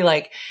he'll be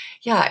like,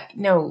 yeah,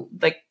 no,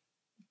 like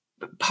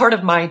part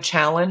of my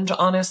challenge,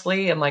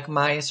 honestly, and like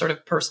my sort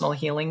of personal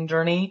healing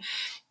journey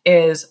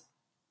is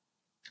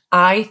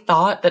I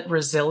thought that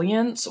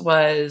resilience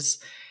was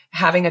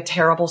having a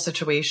terrible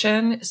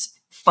situation,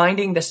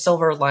 finding the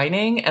silver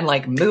lining and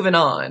like moving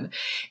on.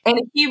 And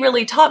he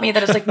really taught me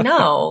that it's like,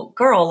 no,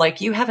 girl,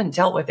 like you haven't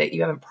dealt with it.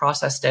 You haven't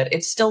processed it.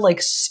 It's still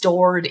like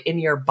stored in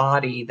your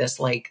body, this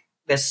like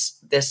this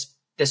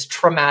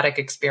traumatic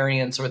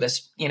experience or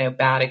this,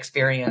 bad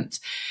experience.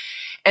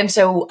 And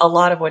so a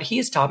lot of what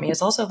he's taught me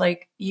is also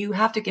like, you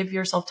have to give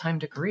yourself time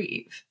to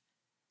grieve.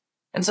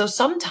 And so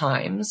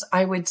sometimes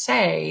I would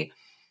say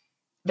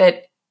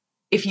that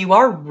if you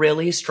are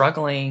really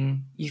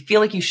struggling, you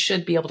feel like you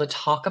should be able to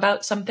talk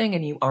about something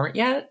and you aren't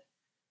yet,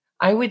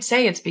 I would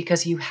say it's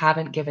because you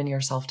haven't given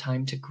yourself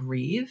time to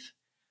grieve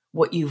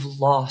what you've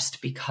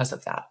lost because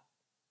of that.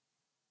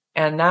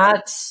 And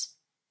that's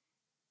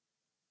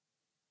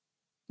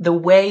the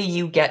way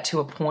you get to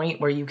a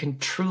point where you can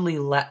truly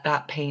let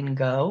that pain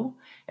go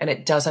and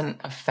it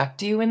doesn't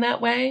affect you in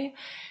that way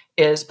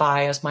is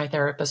by, as my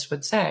therapist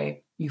would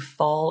say, you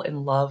fall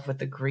in love with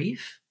the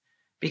grief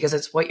because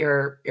it's what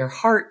your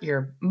heart,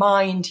 your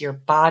mind, your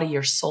body,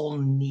 your soul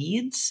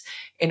needs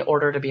in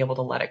order to be able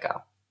to let it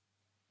go.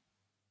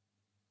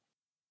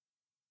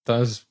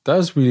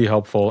 That's really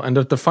helpful. And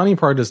the funny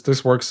part is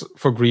this works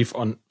for grief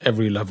on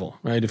every level,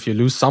 right? If you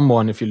lose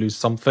someone, if you lose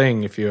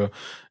something, if you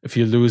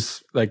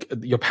lose like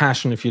your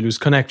passion, if you lose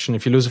connection,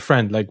 if you lose a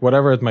friend, like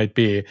whatever it might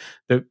be,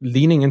 the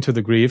leaning into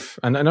the grief.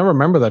 And I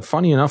remember that,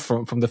 funny enough,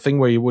 from the thing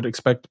where you would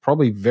expect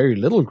probably very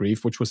little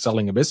grief, which was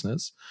selling a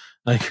business.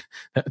 Like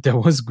there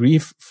was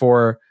grief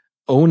for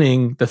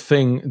owning the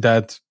thing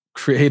that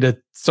created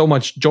so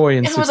much joy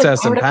and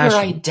success and passion.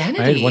 Your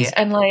identity, right?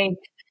 And like,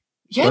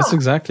 yeah. That's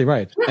exactly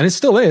right. Yeah. And it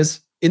still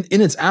is in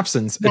its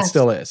absence. Yes. It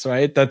still is,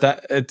 right?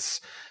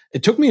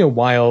 It took me a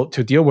while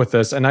to deal with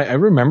this. And I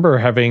remember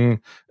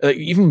having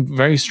even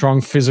very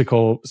strong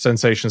physical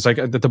sensations,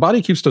 like the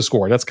body keeps the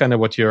score. That's kind of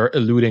what you're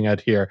alluding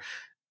at here.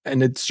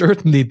 And it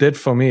certainly did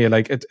for me.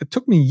 Like it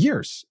took me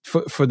years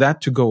for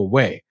that to go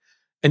away.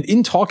 And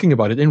in talking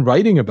about it, in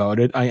writing about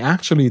it, I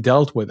actually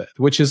dealt with it,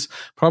 which is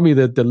probably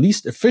the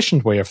least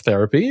efficient way of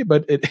therapy,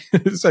 but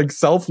it's like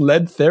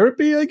self-led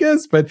therapy, I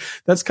guess. But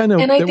that's kind of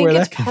where that came from. And I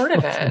think it's part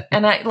of it.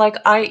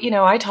 And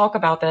I talk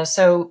about this.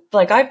 So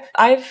like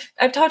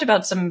I've talked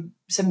about some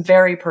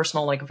very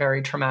personal, like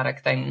very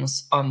traumatic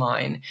things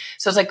online.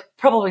 So it's like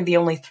probably the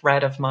only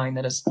thread of mine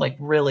that has like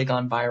really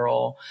gone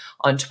viral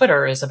on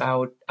Twitter is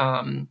about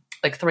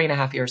like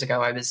 3.5 years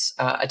ago, I was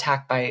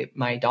attacked by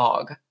my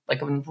dog,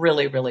 like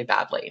really, really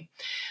badly.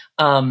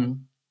 100%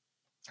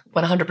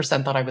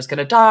 thought I was going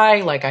to die.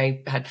 Like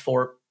I had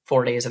four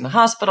days in the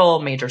hospital,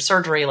 major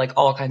surgery, like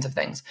all kinds of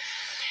things.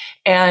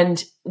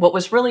 And what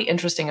was really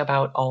interesting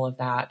about all of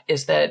that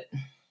is that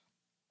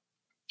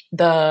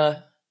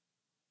a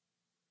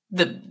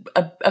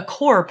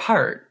core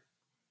part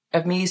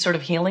of me sort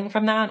of healing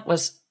from that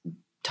was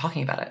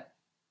talking about it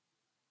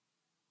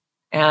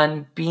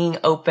and being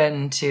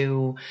open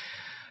to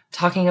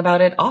talking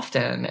about it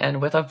often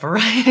and with a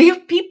variety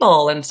of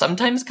people and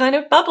sometimes kind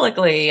of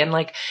publicly. And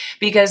like,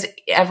 because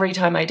every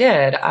time I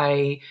did,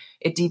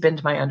 it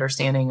deepened my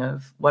understanding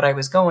of what I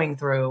was going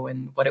through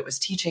and what it was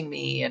teaching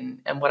me and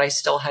what I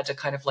still had to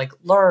kind of like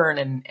learn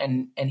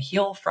and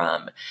heal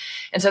from.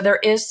 And so there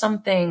is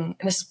something,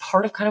 and this is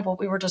part of kind of what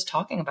we were just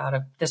talking about,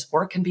 if this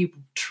work can be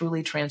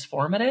truly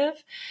transformative,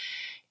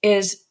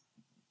 is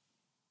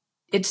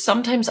it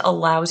sometimes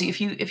allows you,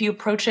 if you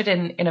approach it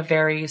in a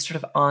very sort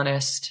of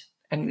honest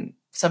and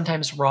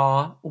sometimes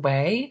raw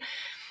way,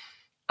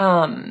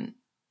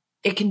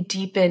 it can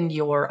deepen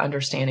your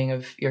understanding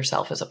of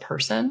yourself as a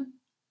person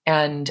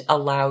and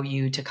allow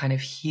you to kind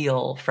of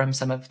heal from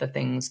some of the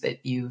things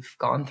that you've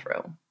gone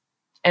through.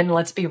 And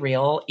let's be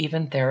real,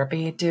 even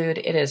therapy, dude,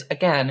 it is,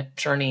 again,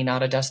 journey,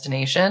 not a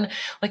destination.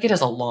 Like it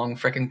is a long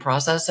freaking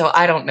process. So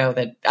I don't know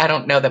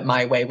that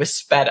my way was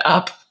sped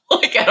up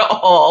like at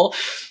all.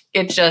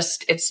 It's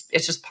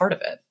just part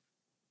of it.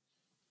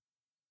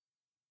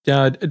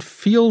 Yeah, it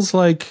feels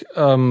like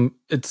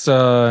it's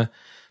the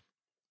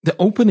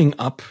opening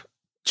up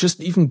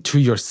just even to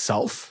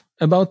yourself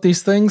about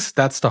these things.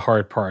 That's the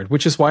hard part,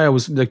 which is why I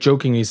was like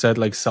jokingly said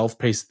like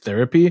self-paced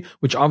therapy,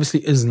 which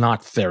obviously is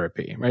not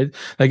therapy, right?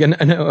 Like, and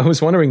I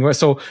was wondering,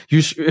 so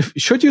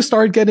should you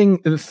start getting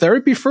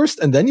therapy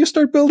first and then you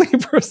start building a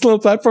personal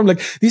platform?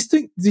 Like these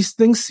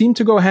things seem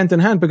to go hand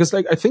in hand, because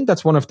like I think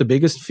that's one of the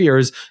biggest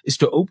fears, is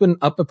to open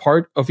up a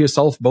part of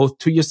yourself, both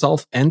to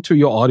yourself and to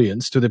your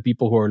audience, to the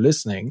people who are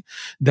listening,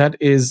 that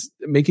is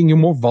making you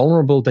more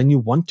vulnerable than you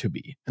want to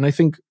be. And I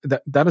think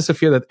that is a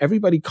fear that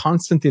everybody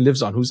constantly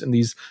lives on, who's in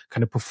these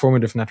kind of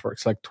performative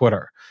networks like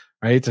Twitter,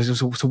 right?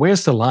 So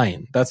where's the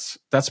line? That's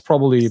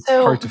probably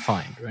hard to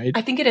find, right?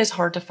 I think it is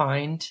hard to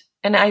find.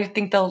 And I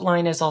think the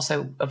line is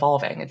also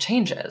evolving. It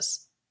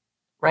changes,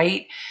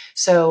 right?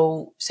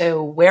 So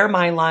where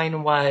my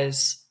line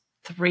was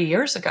 3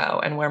 years ago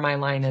and where my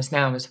line is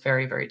now is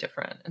very, very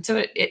different. And so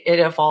it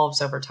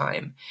evolves over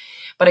time.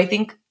 But I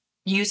think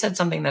you said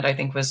something that I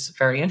think was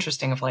very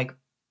interesting of like,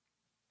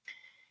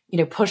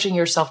 pushing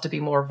yourself to be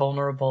more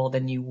vulnerable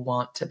than you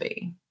want to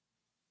be.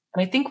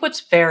 And I think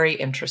what's very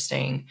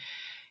interesting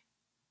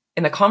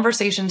in the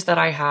conversations that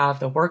I have,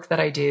 the work that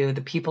I do,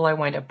 the people I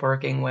wind up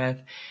working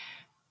with,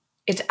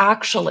 it's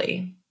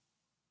actually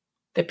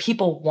that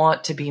people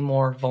want to be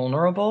more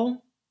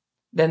vulnerable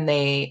than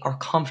they are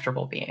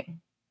comfortable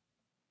being.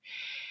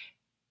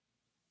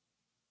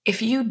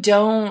 If you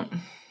don't,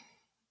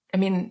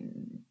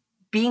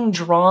 being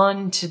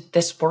drawn to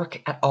this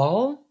work at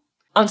all,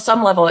 on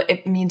some level,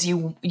 it means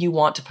you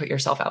want to put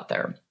yourself out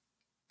there.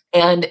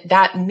 And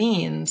that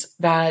means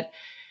that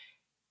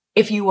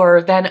if you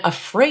are then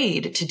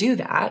afraid to do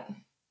that,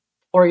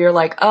 or you're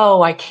like,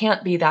 oh, I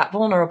can't be that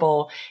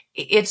vulnerable,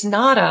 it's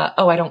not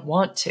I don't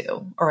want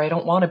to, or I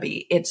don't want to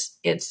be.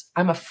 It's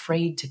I'm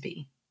afraid to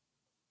be.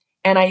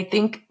 And I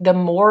think the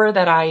more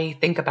that I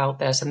think about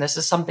this, and this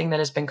is something that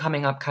has been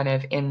coming up kind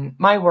of in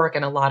my work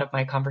and a lot of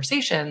my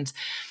conversations,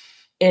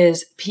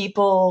 is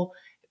people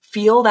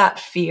feel that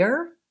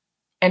fear.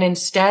 And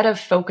instead of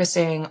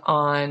focusing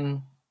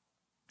on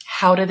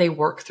how do they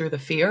work through the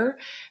fear,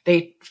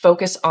 they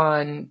focus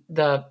on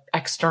the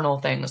external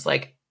things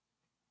like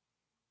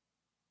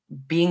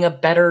being a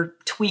better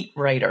tweet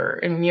writer.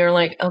 And you're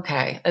like,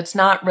 okay, that's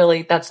not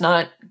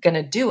going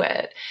to do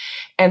it.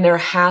 And there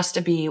has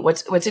to be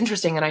what's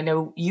interesting. And I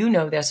know,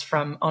 this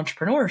from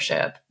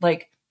entrepreneurship,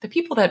 like the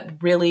people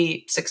that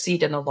really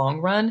succeed in the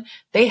long run,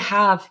 they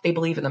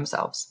believe in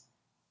themselves,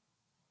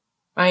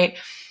 right?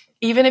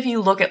 Even if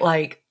you look at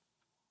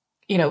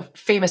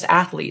famous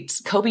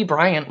athletes, Kobe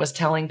Bryant was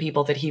telling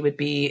people that he would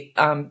be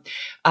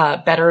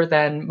better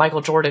than Michael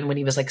Jordan when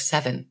he was like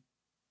 7.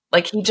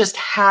 Like he just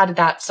had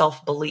that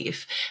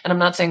self-belief. And I'm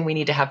not saying we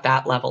need to have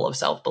that level of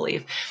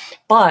self-belief,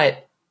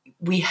 but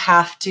we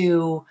have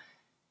to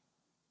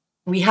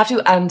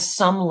on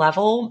some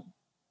level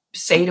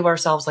say to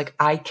ourselves, like,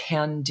 I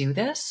can do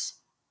this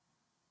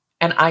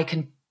and I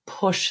can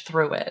push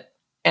through it.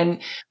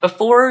 And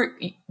before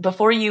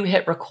you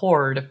hit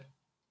record,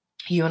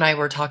 you and I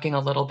were talking a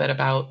little bit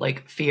about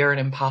like fear and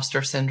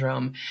imposter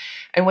syndrome.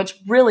 And what's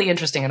really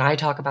interesting, and I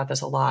talk about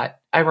this a lot,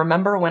 I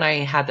remember when I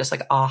had this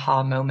like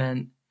aha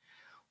moment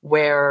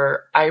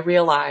where I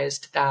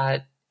realized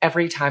that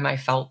every time I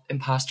felt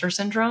imposter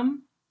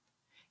syndrome,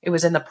 it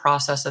was in the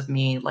process of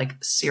me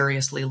like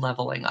seriously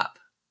leveling up.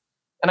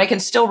 And I can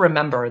still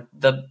remember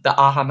the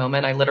aha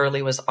moment. I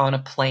literally was on a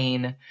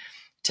plane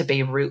to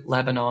Beirut,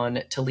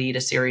 Lebanon, to lead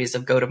a series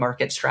of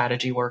go-to-market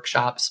strategy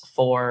workshops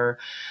for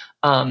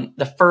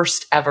the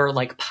first ever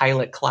like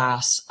pilot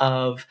class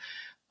of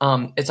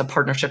it's a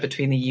partnership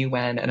between the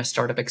UN and a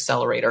startup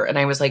accelerator. And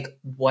I was like,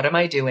 what am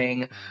I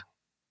doing?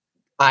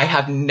 I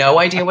have no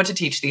idea what to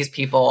teach these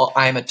people.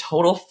 I'm a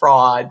total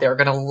fraud. They're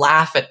going to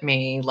laugh at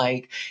me.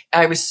 Like,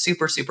 I was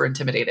super, super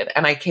intimidated.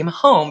 And I came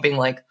home being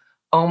like,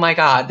 oh my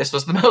God, this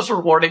was the most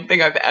rewarding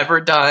thing I've ever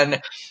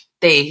done.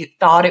 They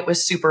thought it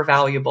was super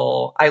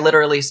valuable. I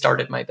literally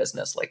started my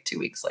business like 2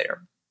 weeks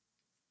later.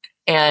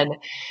 And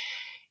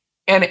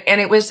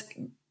it was,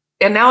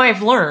 and now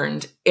I've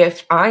learned,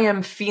 if I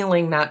am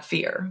feeling that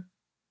fear,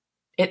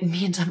 it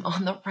means I'm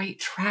on the right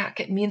track.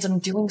 It means I'm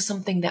doing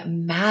something that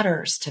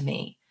matters to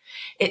me.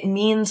 It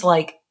means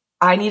like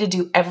I need to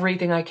do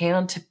everything I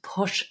can to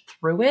push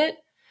through it,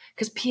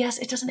 because P.S.,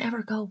 it doesn't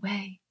ever go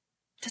away.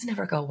 It doesn't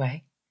ever go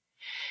away.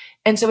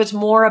 And so it's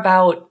more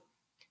about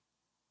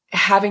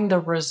having the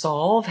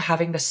resolve,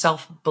 having the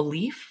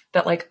self-belief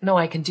that like, no,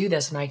 I can do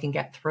this and I can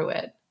get through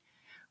it,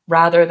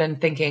 rather than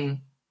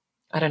thinking,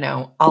 I don't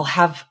know, I'll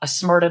have a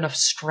smart enough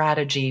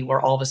strategy where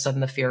all of a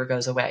sudden the fear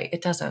goes away.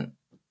 It doesn't.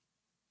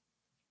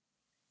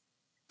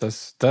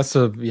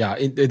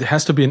 It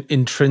has to be an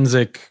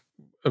intrinsic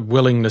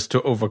willingness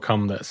to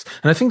overcome this.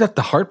 And I think that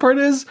the hard part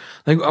is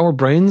like our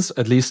brains,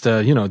 at least,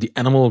 the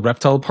animal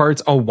reptile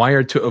parts, are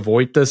wired to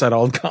avoid this at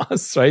all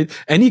costs, right?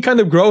 Any kind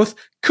of growth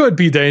could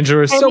be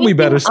dangerous. So we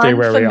better stay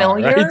where we are,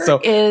 right? So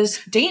is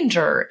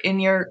danger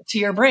to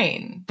your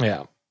brain.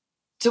 Yeah.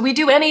 So we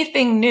do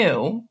anything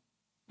new,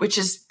 which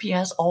is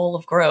P.S. all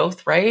of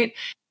growth, right?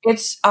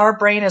 It's our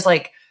brain is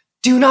like,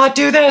 do not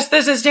do this.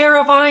 This is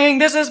terrifying.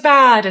 This is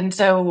bad. And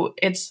so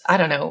it's, I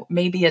don't know,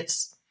 maybe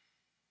it's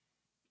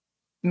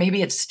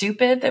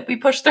stupid that we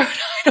push through it.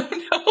 I don't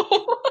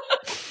know.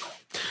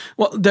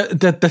 Well,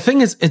 the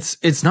thing is,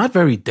 it's not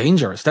very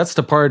dangerous. That's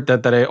the part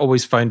that I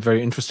always find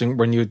very interesting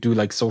when you do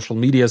like social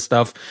media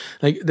stuff.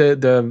 Like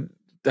the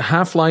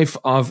half-life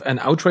of an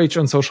outrage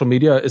on social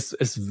media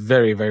is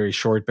very, very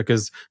short,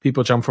 because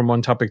people jump from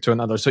one topic to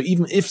another. So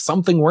even if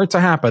something were to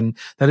happen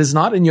that is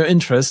not in your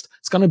interest,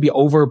 it's going to be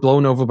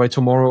blown over by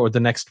tomorrow or the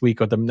next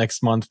week or the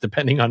next month,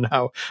 depending on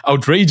how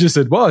outrageous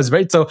it was,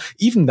 right? So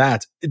even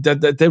that,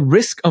 the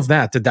risk of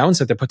that, the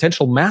downside, the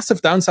potential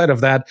massive downside of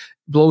that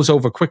blows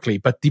over quickly.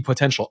 But the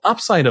potential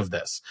upside of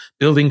this,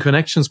 building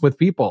connections with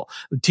people,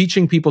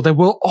 teaching people that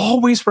will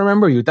always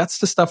remember you. That's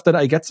the stuff that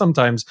I get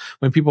sometimes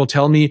when people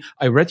tell me,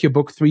 I read your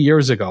book 3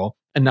 years ago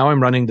and now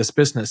I'm running this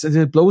business. And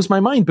it blows my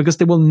mind, because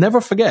they will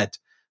never forget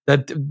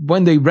that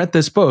when they read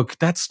this book,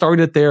 that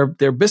started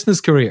their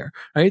business career,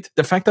 right?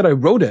 The fact that I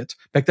wrote it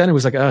back then, it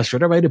was like,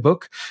 should I write a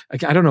book?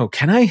 Like, I don't know.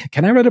 Can I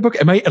write a book?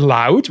 Am I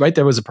allowed? Right?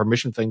 There was a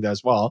permission thing there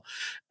as well.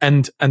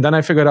 And then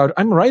I figured out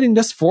I'm writing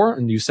this for,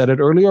 and you said it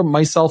earlier,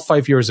 myself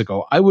 5 years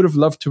ago. I would have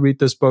loved to read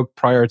this book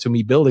prior to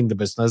me building the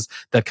business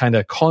that kind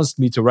of caused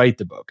me to write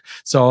the book.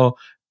 So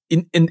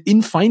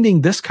in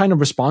finding this kind of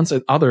response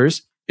in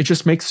others, it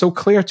just makes so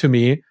clear to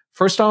me.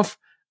 First off,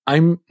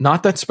 I'm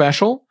not that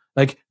special.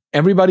 Like,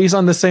 everybody's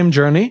on the same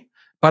journey,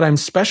 but I'm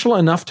special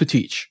enough to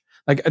teach.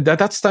 Like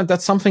that's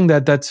something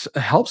that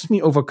helps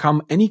me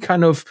overcome any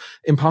kind of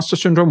imposter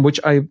syndrome, which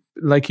I,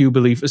 like you,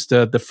 believe is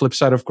the flip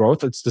side of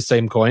growth. It's the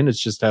same coin. It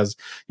just has,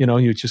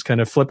 you just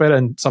kind of flip it,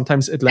 and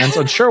sometimes it lands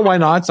on sure, why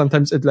not?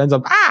 Sometimes it lands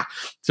on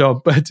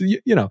So, but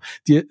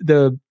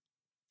the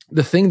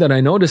thing that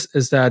I notice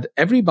is that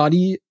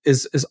everybody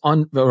is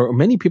on, or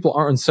many people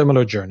are on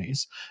similar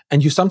journeys,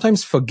 and you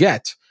sometimes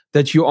forget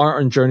that you are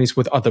on journeys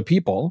with other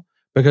people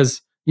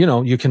because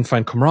you can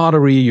find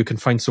camaraderie, you can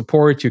find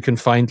support, you can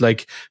find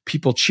like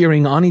people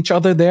cheering on each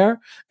other there.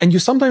 And you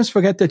sometimes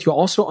forget that you're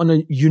also on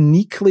a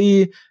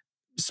uniquely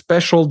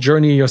special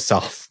journey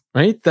yourself,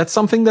 right? That's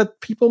something that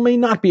people may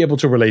not be able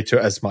to relate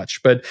to as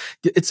much, but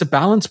it's a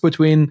balance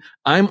between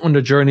I'm on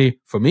the journey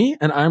for me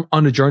and I'm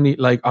on a journey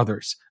like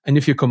others. And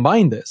if you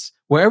combine this,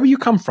 wherever you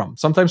come from,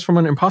 sometimes from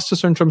an imposter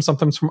syndrome,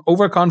 sometimes from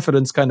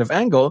overconfidence kind of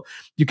angle,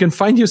 you can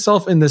find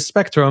yourself in this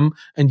spectrum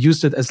and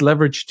use it as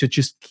leverage to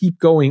just keep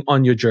going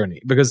on your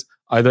journey, because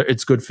either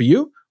it's good for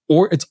you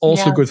or it's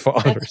also good for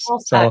others. Well,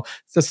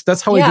 so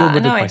that's how I deal with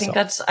it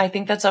myself. I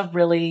think that's a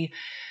really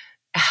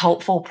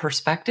helpful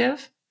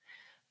perspective.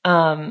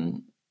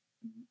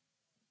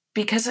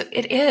 Because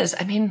it is,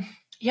 I mean,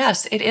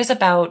 yes, it is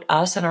about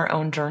us and our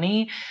own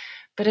journey,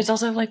 but it's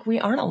also like we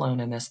aren't alone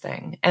in this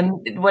thing. And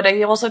what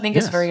I also think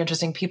is very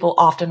interesting, people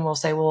often will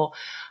say, well,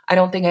 I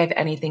don't think I have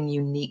anything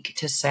unique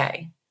to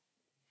say.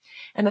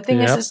 And the thing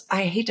is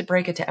I hate to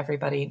break it to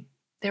everybody,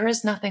 there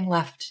is nothing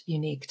left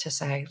unique to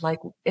say. Like,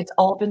 it's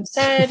all been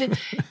said.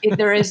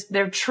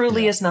 There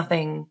truly is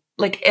nothing,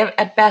 like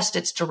at best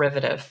it's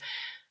derivative.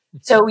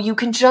 So you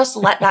can just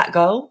let that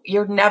go.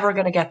 You're never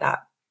going to get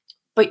that.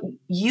 But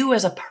you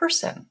as a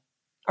person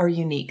are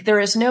unique. There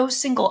is no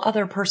single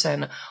other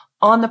person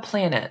on the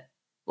planet,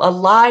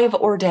 alive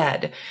or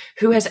dead,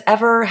 who has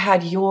ever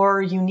had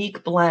your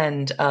unique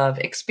blend of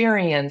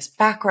experience,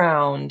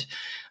 background,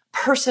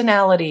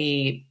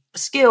 personality,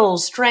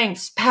 skills,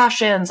 strengths,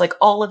 passions, like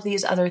all of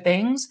these other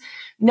things.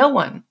 No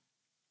one.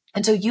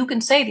 And so you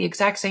can say the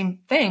exact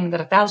same thing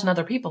that 1,000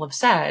 other people have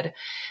said,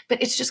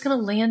 but it's just going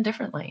to land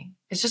differently.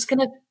 It's just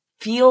going to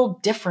feel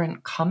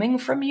different coming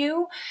from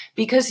you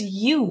because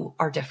you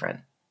are different.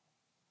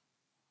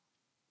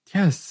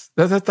 Yes,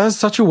 that's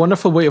such a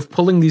wonderful way of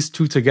pulling these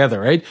two together,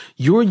 right?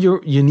 You're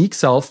your unique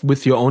self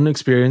with your own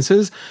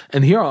experiences,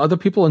 and here are other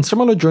people on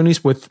similar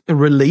journeys with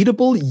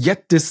relatable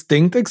yet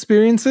distinct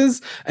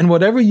experiences, and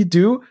whatever you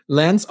do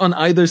lands on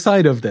either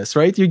side of this,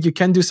 right? You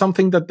can do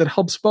something that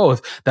helps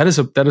both. That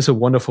is a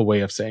wonderful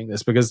way of saying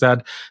this, because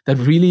that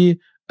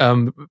really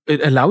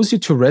it allows you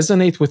to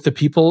resonate with the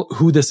people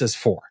who this is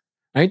for.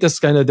 Right? That's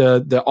kind of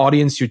the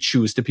audience you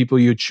choose, the people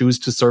you choose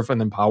to serve and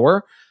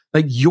empower.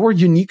 Like, your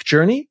unique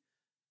journey,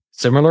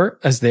 similar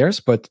as theirs,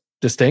 but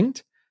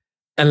distinct,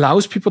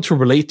 allows people to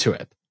relate to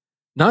it.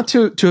 Not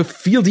to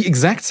feel the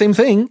exact same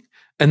thing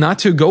and not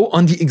to go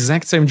on the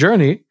exact same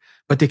journey,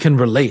 but they can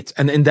relate.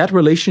 And in that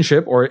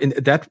relationship, or in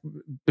that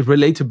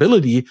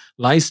relatability,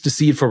 lies the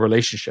seed for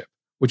relationship,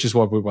 which is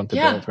what we want to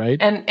build, right?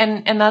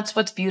 And that's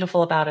what's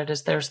beautiful about it,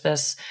 is there's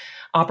this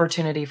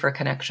opportunity for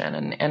connection.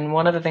 And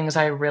one of the things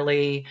I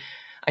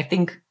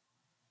think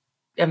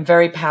I'm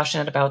very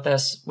passionate about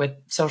this with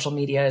social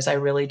media is I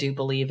really do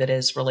believe it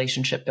is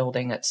relationship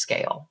building at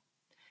scale.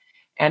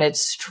 And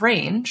it's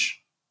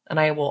strange. And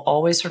I will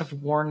always sort of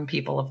warn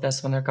people of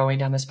this when they're going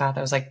down this path.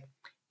 I was like,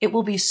 it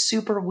will be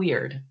super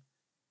weird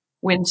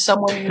when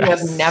someone you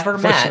have never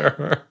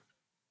met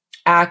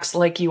acts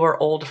like you are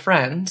old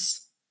friends.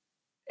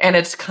 And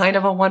it's kind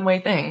of a one-way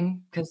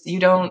thing, because you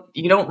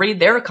don't read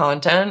their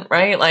content,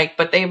 right? Like,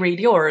 but they read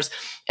yours.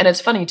 And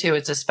it's funny too.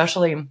 It's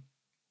especially,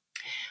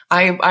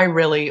 I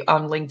really,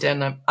 on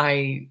LinkedIn,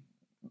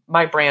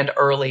 my brand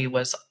early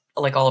was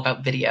like all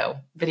about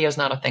video. Video is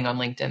not a thing on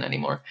LinkedIn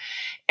anymore.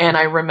 And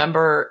I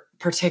remember,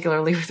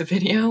 particularly with the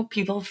video,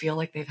 people feel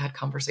like they've had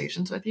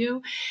conversations with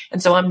you.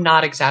 And so I'm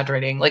not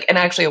exaggerating. Like, and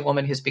actually a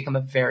woman who's become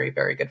a very,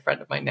 very good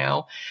friend of mine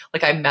now,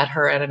 like I met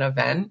her at an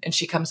event and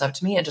she comes up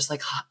to me and just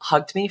like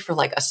hugged me for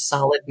like a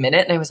solid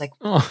minute. And I was like,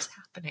 what's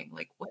happening?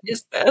 Like, what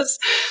is this?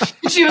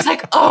 And she was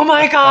like, oh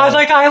my God,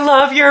 like I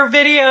love your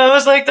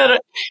videos, like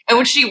that. And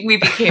when we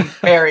became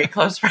very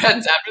close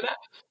friends after that.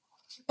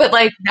 But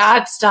like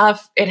that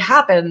stuff, it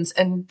happens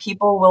and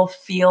people will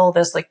feel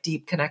this like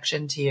deep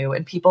connection to you,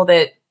 and people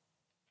that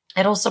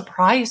it'll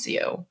surprise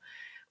you,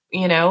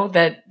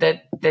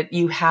 that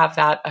you have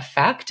that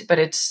effect, but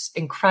it's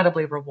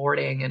incredibly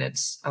rewarding. And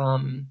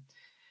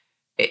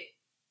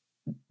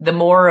the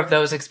more of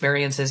those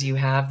experiences you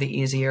have, the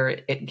easier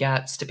it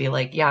gets to be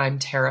like, yeah, I'm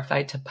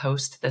terrified to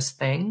post this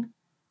thing.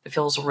 It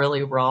feels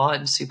really raw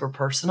and super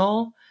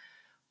personal,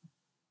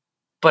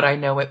 but I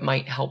know it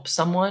might help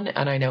someone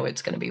and I know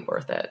it's going to be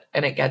worth it.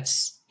 And it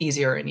gets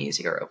easier and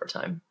easier over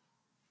time.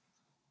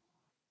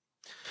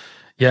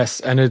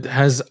 Yes, and it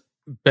has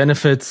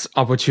benefits,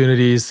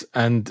 opportunities,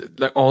 and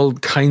like all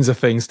kinds of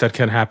things that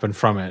can happen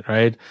from it,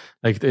 right?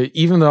 Like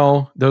even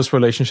though those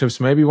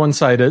relationships may be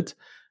one-sided,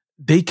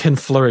 they can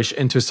flourish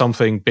into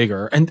something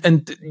bigger.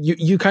 And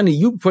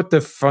you put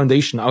the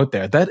foundation out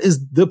there. That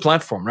is the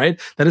platform, right?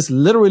 That is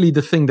literally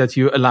the thing that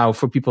you allow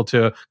for people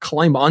to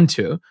climb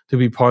onto to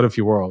be part of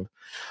your world.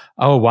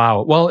 Oh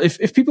wow. Well,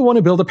 if people want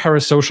to build a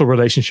parasocial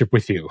relationship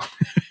with you,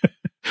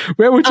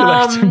 where would you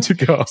like them to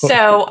go?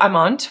 So I'm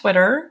on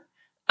Twitter.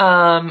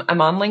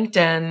 I'm on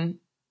LinkedIn.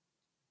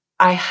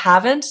 I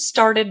haven't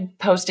started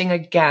posting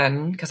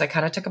again because I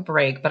kind of took a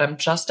break, but I'm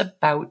just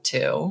about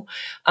to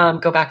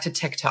go back to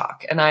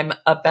TikTok, and I'm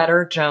a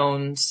Better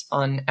Jones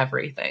on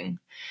everything.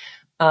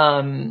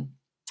 And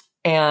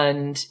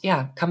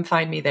yeah, come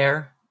find me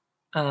there.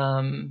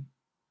 And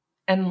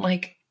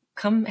like,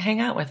 come hang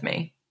out with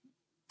me.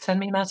 Send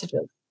me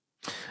messages.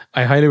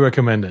 I highly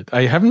recommend it.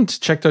 I haven't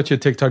checked out your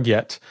TikTok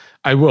yet.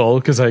 I will,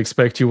 because I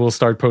expect you will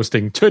start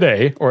posting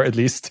today, or at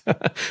least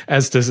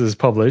as this is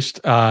published.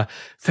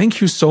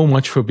 Thank you so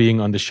much for being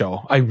on the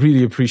show. I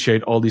really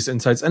appreciate all these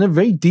insights and a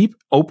very deep,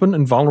 open,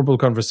 and vulnerable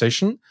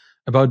conversation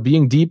about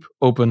being deep,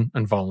 open,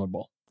 and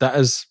vulnerable. That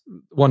is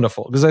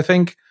wonderful, because I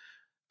think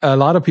a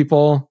lot of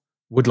people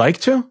would like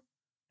to.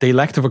 They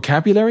lack the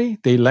vocabulary.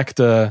 They lack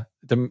the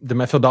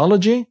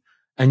methodology.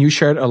 And you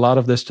shared a lot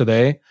of this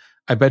today.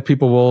 I bet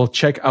people will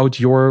check out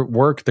your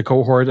work, the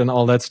cohort, and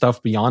all that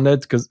stuff beyond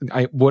it, because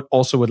I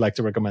would like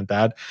to recommend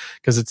that,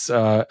 because it's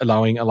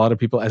allowing a lot of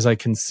people, as I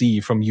can see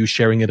from you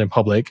sharing it in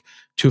public,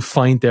 to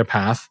find their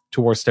path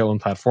towards their own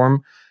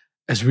platform.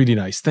 It's really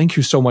nice. Thank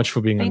you so much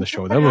for being on the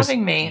show. That was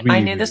having me. Really, I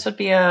knew this would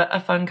be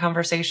a fun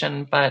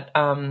conversation, but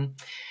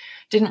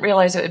didn't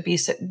realize it would be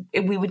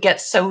we would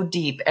get so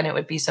deep and it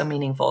would be so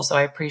meaningful. So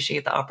I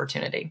appreciate the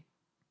opportunity.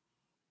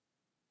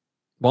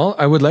 Well,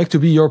 I would like to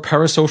be your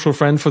parasocial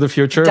friend for the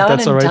future. If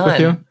that's all right with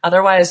you.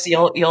 Otherwise,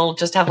 you'll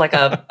just have like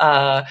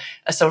a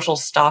social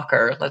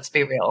stalker. Let's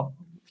be real.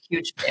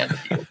 Huge fan of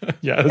you.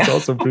 Yeah, it's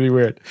also pretty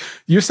weird.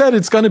 You said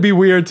it's going to be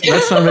weird.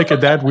 Let's not make it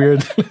that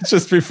weird. Let's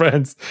just be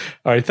friends.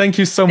 All right. Thank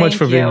you so much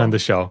for being on the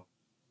show.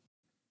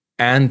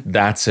 And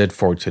that's it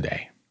for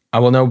today. I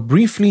will now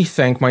briefly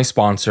thank my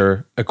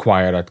sponsor,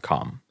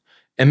 Acquire.com.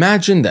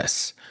 Imagine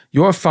this.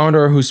 You're a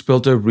founder who's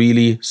built a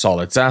really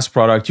solid SaaS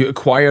product. You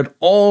acquired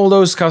all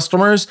those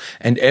customers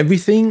and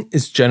everything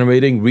is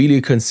generating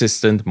really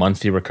consistent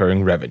monthly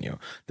recurring revenue.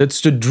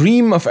 That's the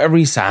dream of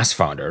every SaaS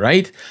founder,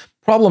 right?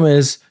 Problem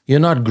is, you're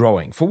not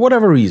growing for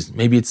whatever reason.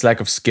 Maybe it's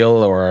lack of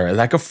skill or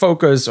lack of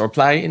focus or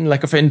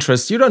lack of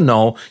interest. You don't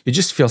know. You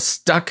just feel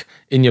stuck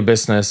in your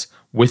business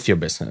with your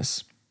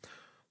business.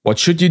 What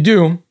should you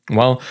do?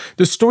 Well,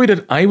 the story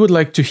that I would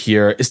like to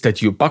hear is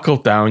that you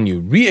buckled down,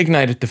 you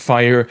reignited the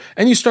fire,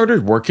 and you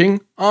started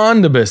working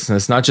on the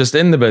business, not just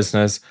in the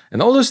business.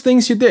 And all those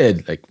things you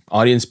did, like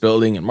audience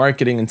building and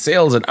marketing and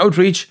sales and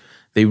outreach,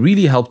 they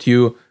really helped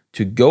you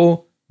to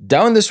go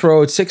down this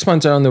road, 6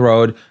 months down the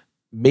road,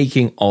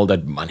 making all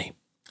that money.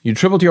 You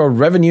tripled your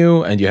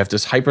revenue and you have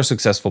this hyper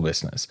successful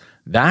business.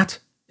 That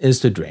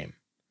is the dream.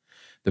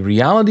 The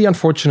reality,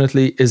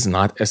 unfortunately, is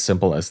not as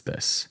simple as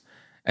this.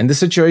 And the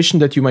situation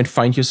that you might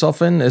find yourself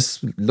in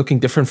is looking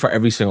different for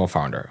every single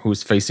founder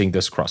who's facing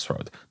this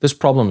crossroad. This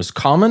problem is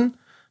common,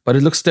 but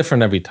it looks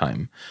different every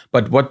time.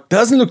 But what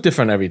doesn't look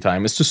different every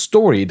time is the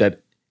story that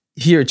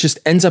here just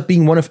ends up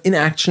being one of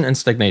inaction and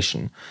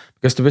stagnation,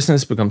 because the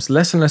business becomes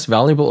less and less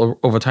valuable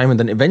over time and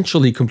then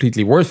eventually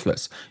completely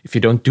worthless if you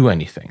don't do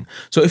anything.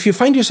 So if you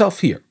find yourself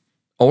here,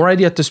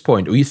 already at this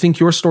point, or you think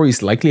your story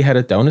is likely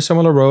headed down a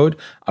similar road,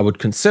 I would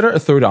consider a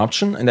third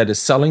option, and that is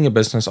selling your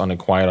business on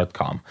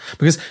Acquire.com.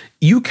 Because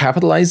you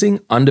capitalizing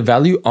on the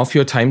value of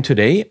your time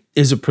today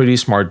is a pretty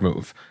smart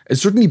move.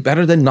 It's certainly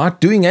better than not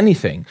doing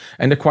anything.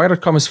 And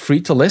Acquire.com is free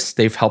to list.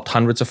 They've helped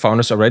hundreds of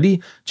founders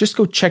already. Just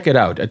go check it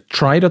out at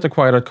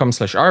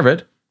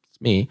try.acquire.com/Arvid,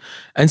 it's me,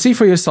 and see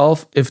for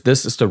yourself if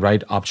this is the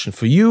right option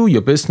for you,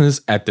 your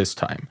business at this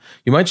time.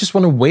 You might just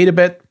want to wait a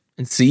bit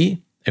and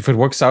see if it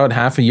works out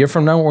half a year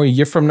from now or a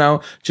year from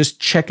now. Just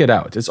check it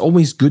out. It's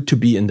always good to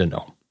be in the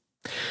know.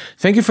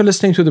 Thank you for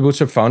listening to The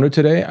Bootstrap Founder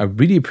today. I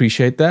really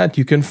appreciate that.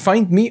 You can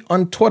find me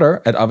on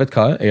Twitter at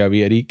AvidKahl,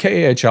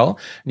 ARVIDKAHL,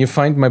 and you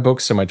find my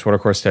books and my Twitter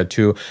course there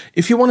too.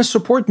 If you want to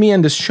support me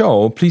and this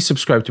show, please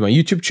subscribe to my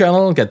YouTube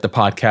channel, get the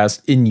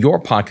podcast in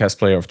your podcast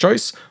player of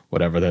choice,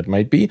 whatever that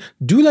might be.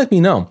 Do let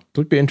me know. It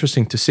would be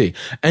interesting to see.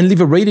 And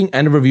leave a rating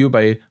and a review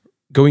by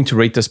going to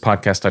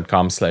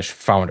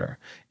ratethispodcast.com/founder.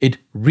 It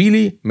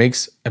really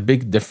makes a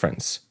big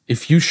difference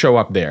if you show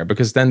up there,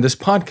 because then this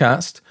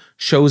podcast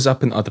shows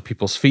up in other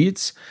people's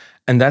feeds.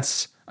 And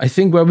that's, I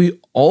think, where we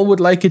all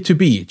would like it to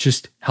be,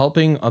 just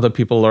helping other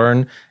people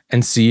learn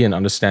and see and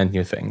understand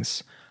new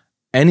things.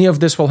 Any of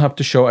this will help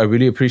the show. I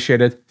really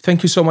appreciate it.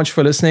 Thank you so much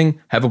for listening.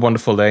 Have a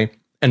wonderful day,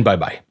 and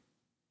bye-bye.